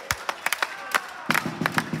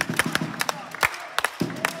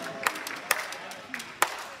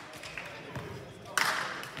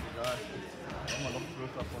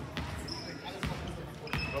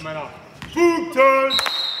 So, Männer. Punkten!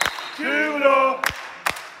 Kevelaerer!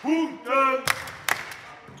 Punkten!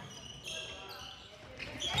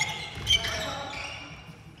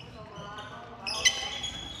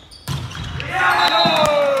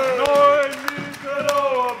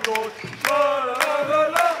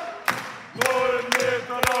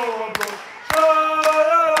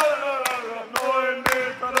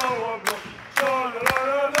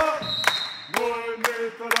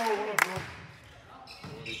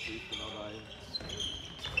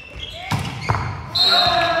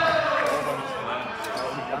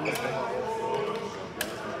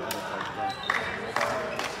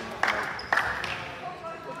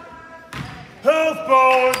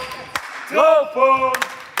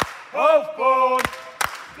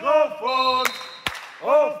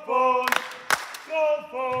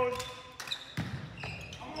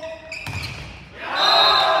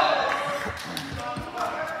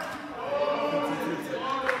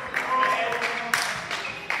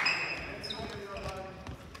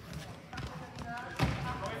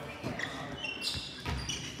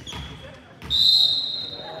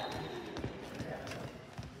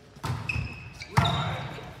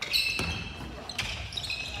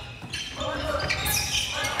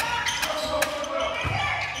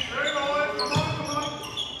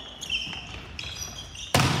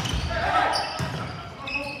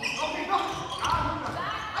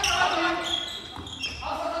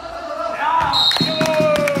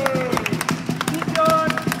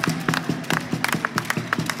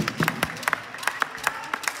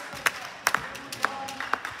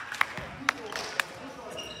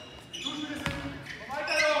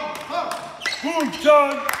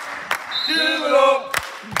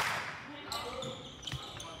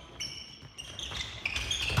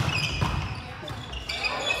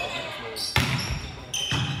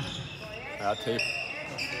 Ja, Tape.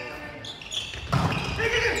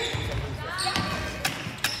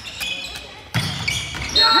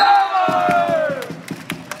 Jawohl!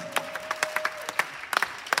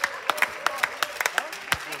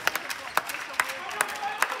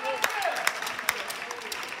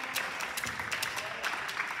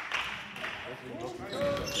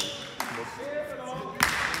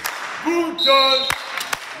 Punkte!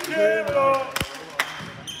 Kevelaerer!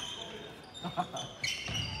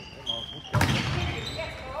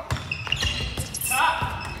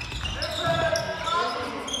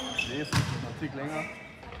 Nee, ist ein Tick länger.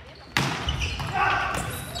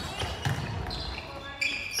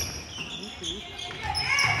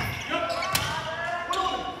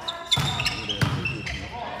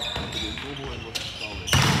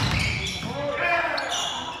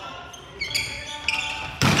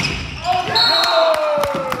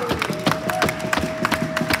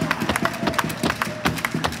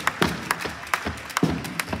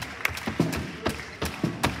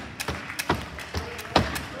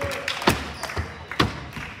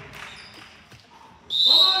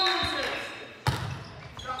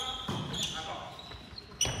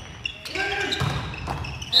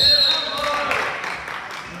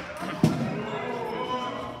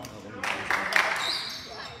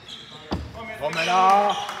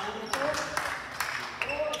 Rumelner!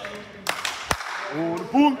 Ohne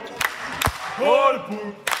Punkt! Ohne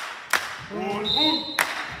Punkt! Ohne Punkt!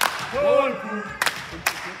 Ohne Punkt!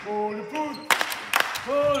 Ohne Punkt!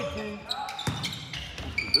 Ohne Punkt!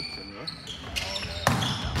 17, ne?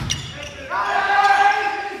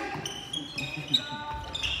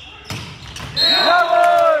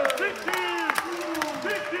 Jawohl! Wichtig!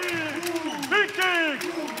 Wichtig! Wichtig!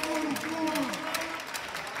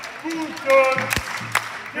 Punkten!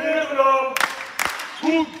 Kevelaerer!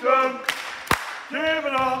 Punkten!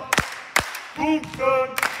 Kevelaerer! Punkten!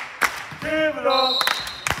 Kevelaerer!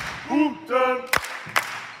 Punkten!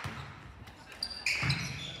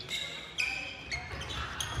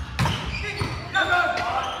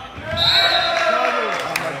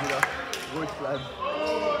 Ruhig bleiben.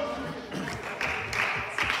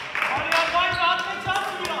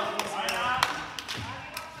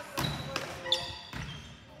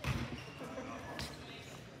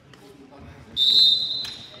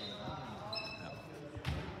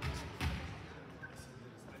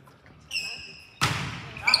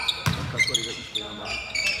 Kannst du direkt einen Springer machen.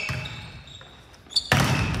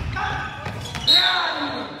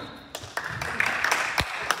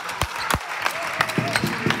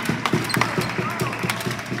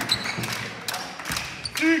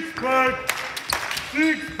 Sixpack!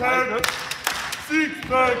 Sixpack!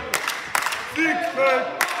 Sixpack! Sixpack!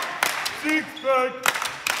 Sixpack!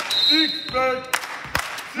 Sixpack!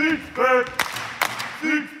 Sixpack!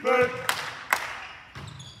 Sixpack!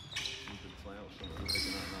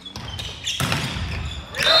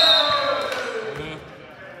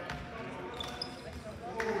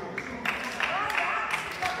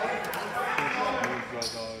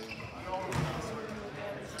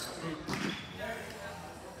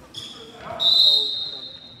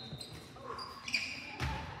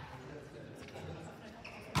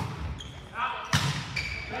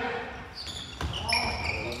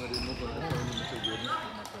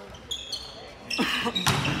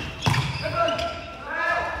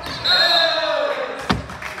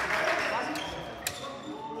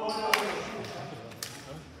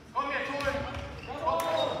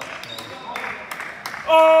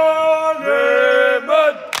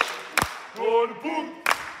 Annehmen! Ohne Punkt!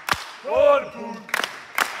 Ohne Punkt!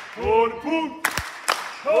 Ohne Punkt!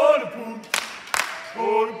 Ohne Punkt!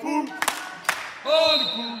 Ohne Punkt! Ohne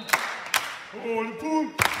Punkt! Ohne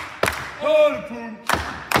Punkt! Ohne Punkt!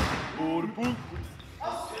 Ohne Punkt!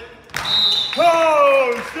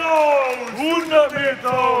 Haus, aus! 100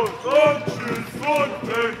 Meter aus! Und tschüss und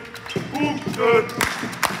weg! Punkten!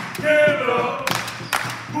 Kevelaerer!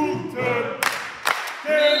 Punkten!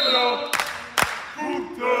 Kevelaerer!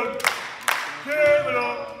 Punkten!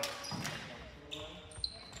 Kevelaerer!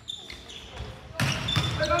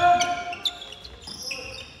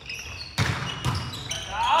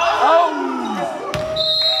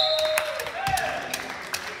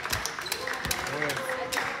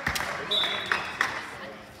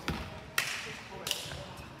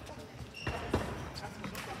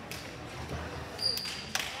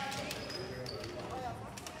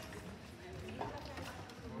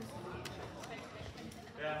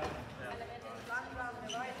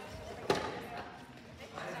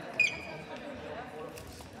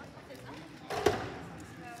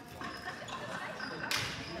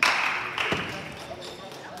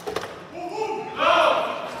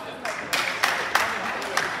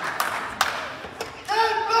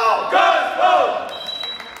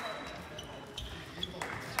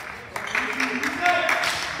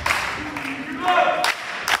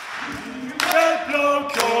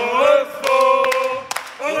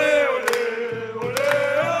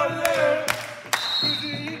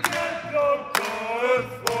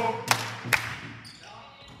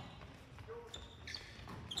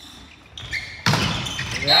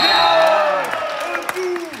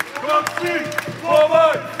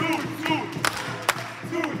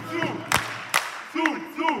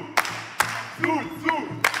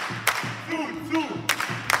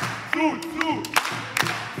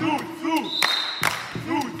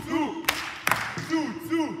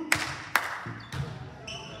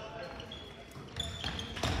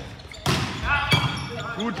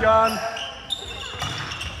 Gut, Jan.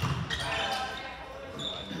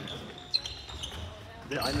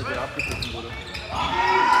 Der eine, der abgepfiffen wurde.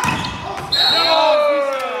 Aus!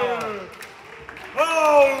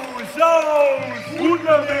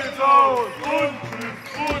 Wunderbild aus! Und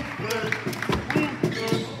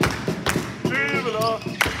Kevelaerer!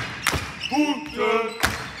 Punkte!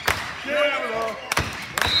 Kevelaerer!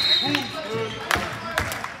 Punkte!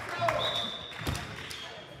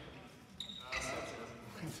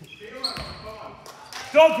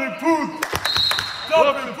 Doppelpunkt!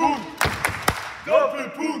 Doppelpunkt!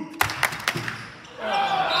 Doppelpunkt!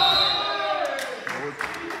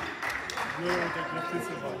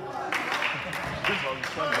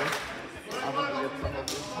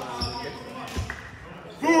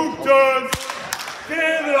 Punkten!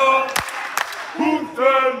 Kevelaerer!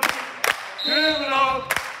 Punkten! Kevelaerer!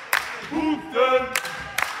 Punkten!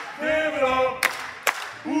 Kevelaerer!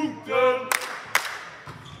 Punkten!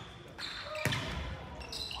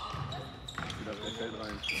 Der fällt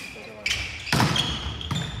rein.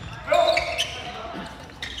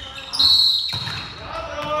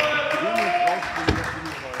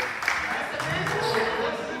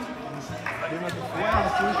 Vorher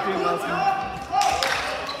noch durchgehen lassen.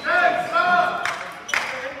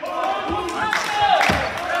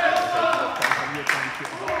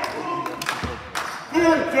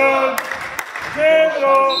 Punkten!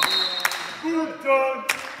 Kevelaerer! Punkten!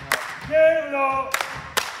 Kevelaerer!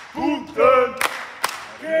 Punkten!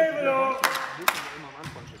 Kevelaerer!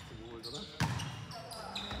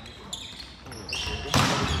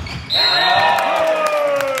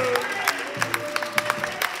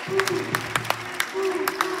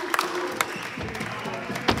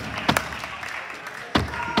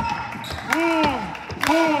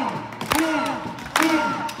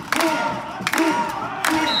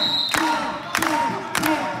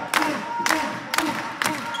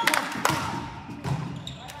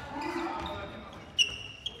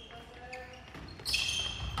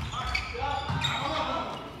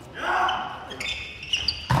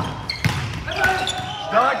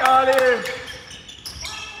 Stark, Ali!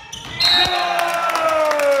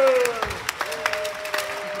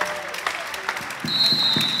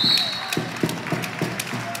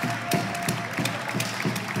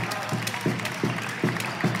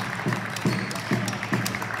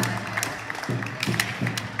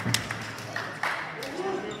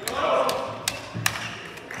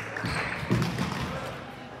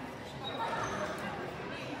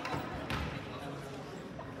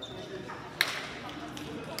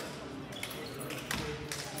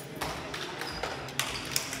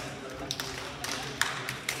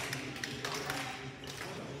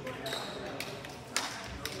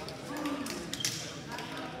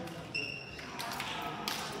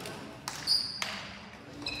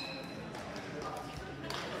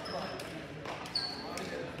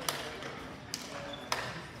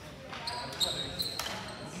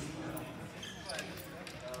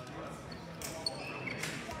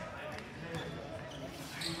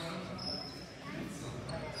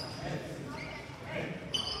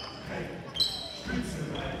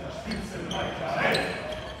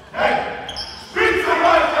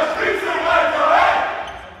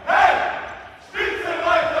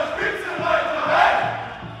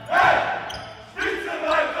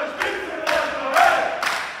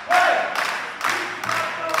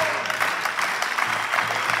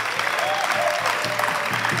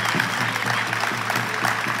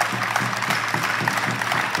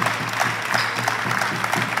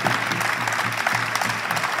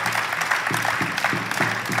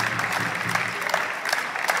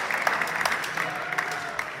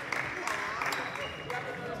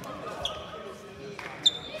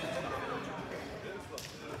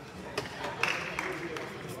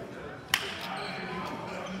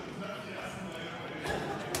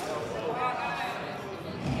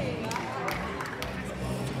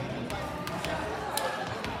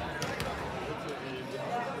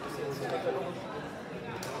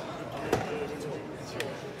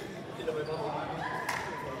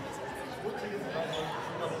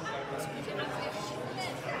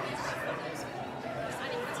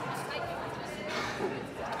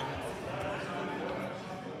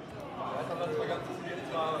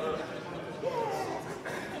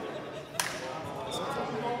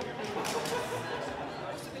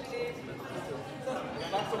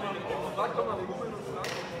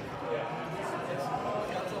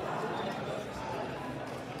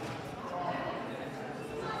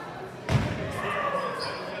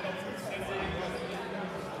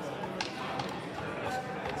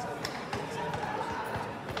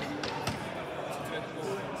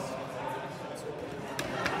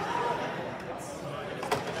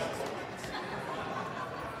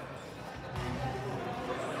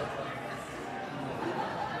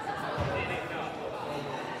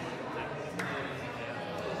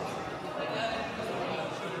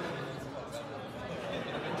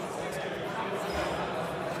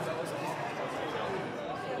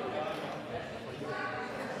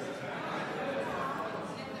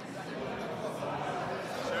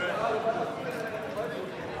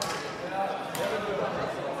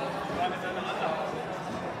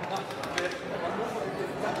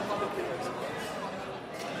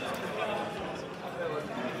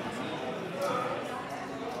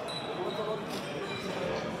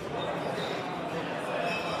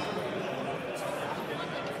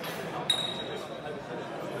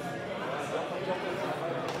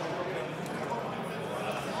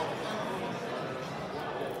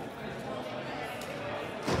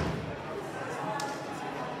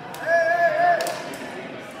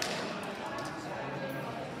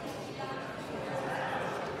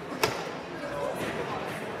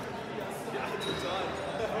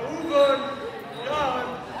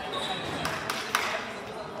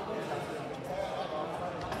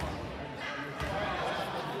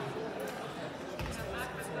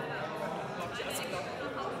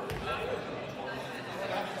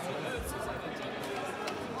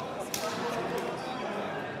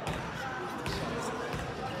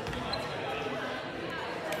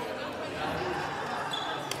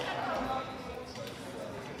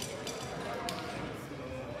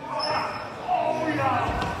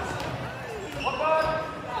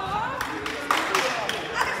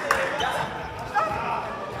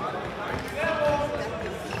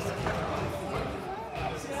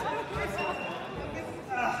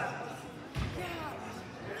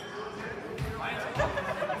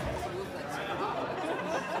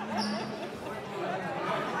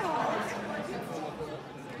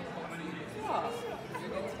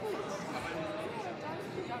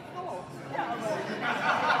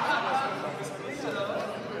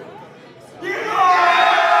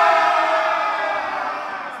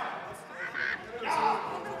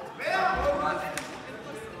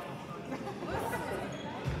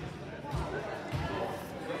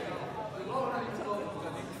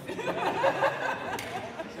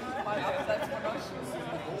 Mal abseits von der Schuss.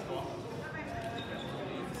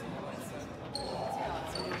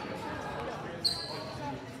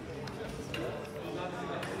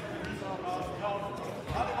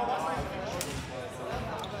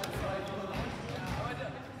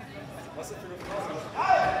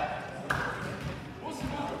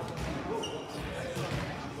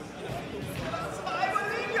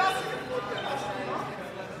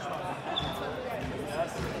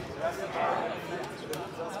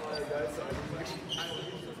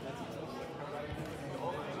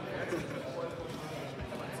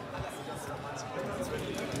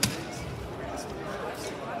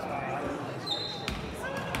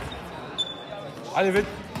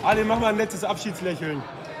 Ali, mach mal ein letztes Abschiedslächeln.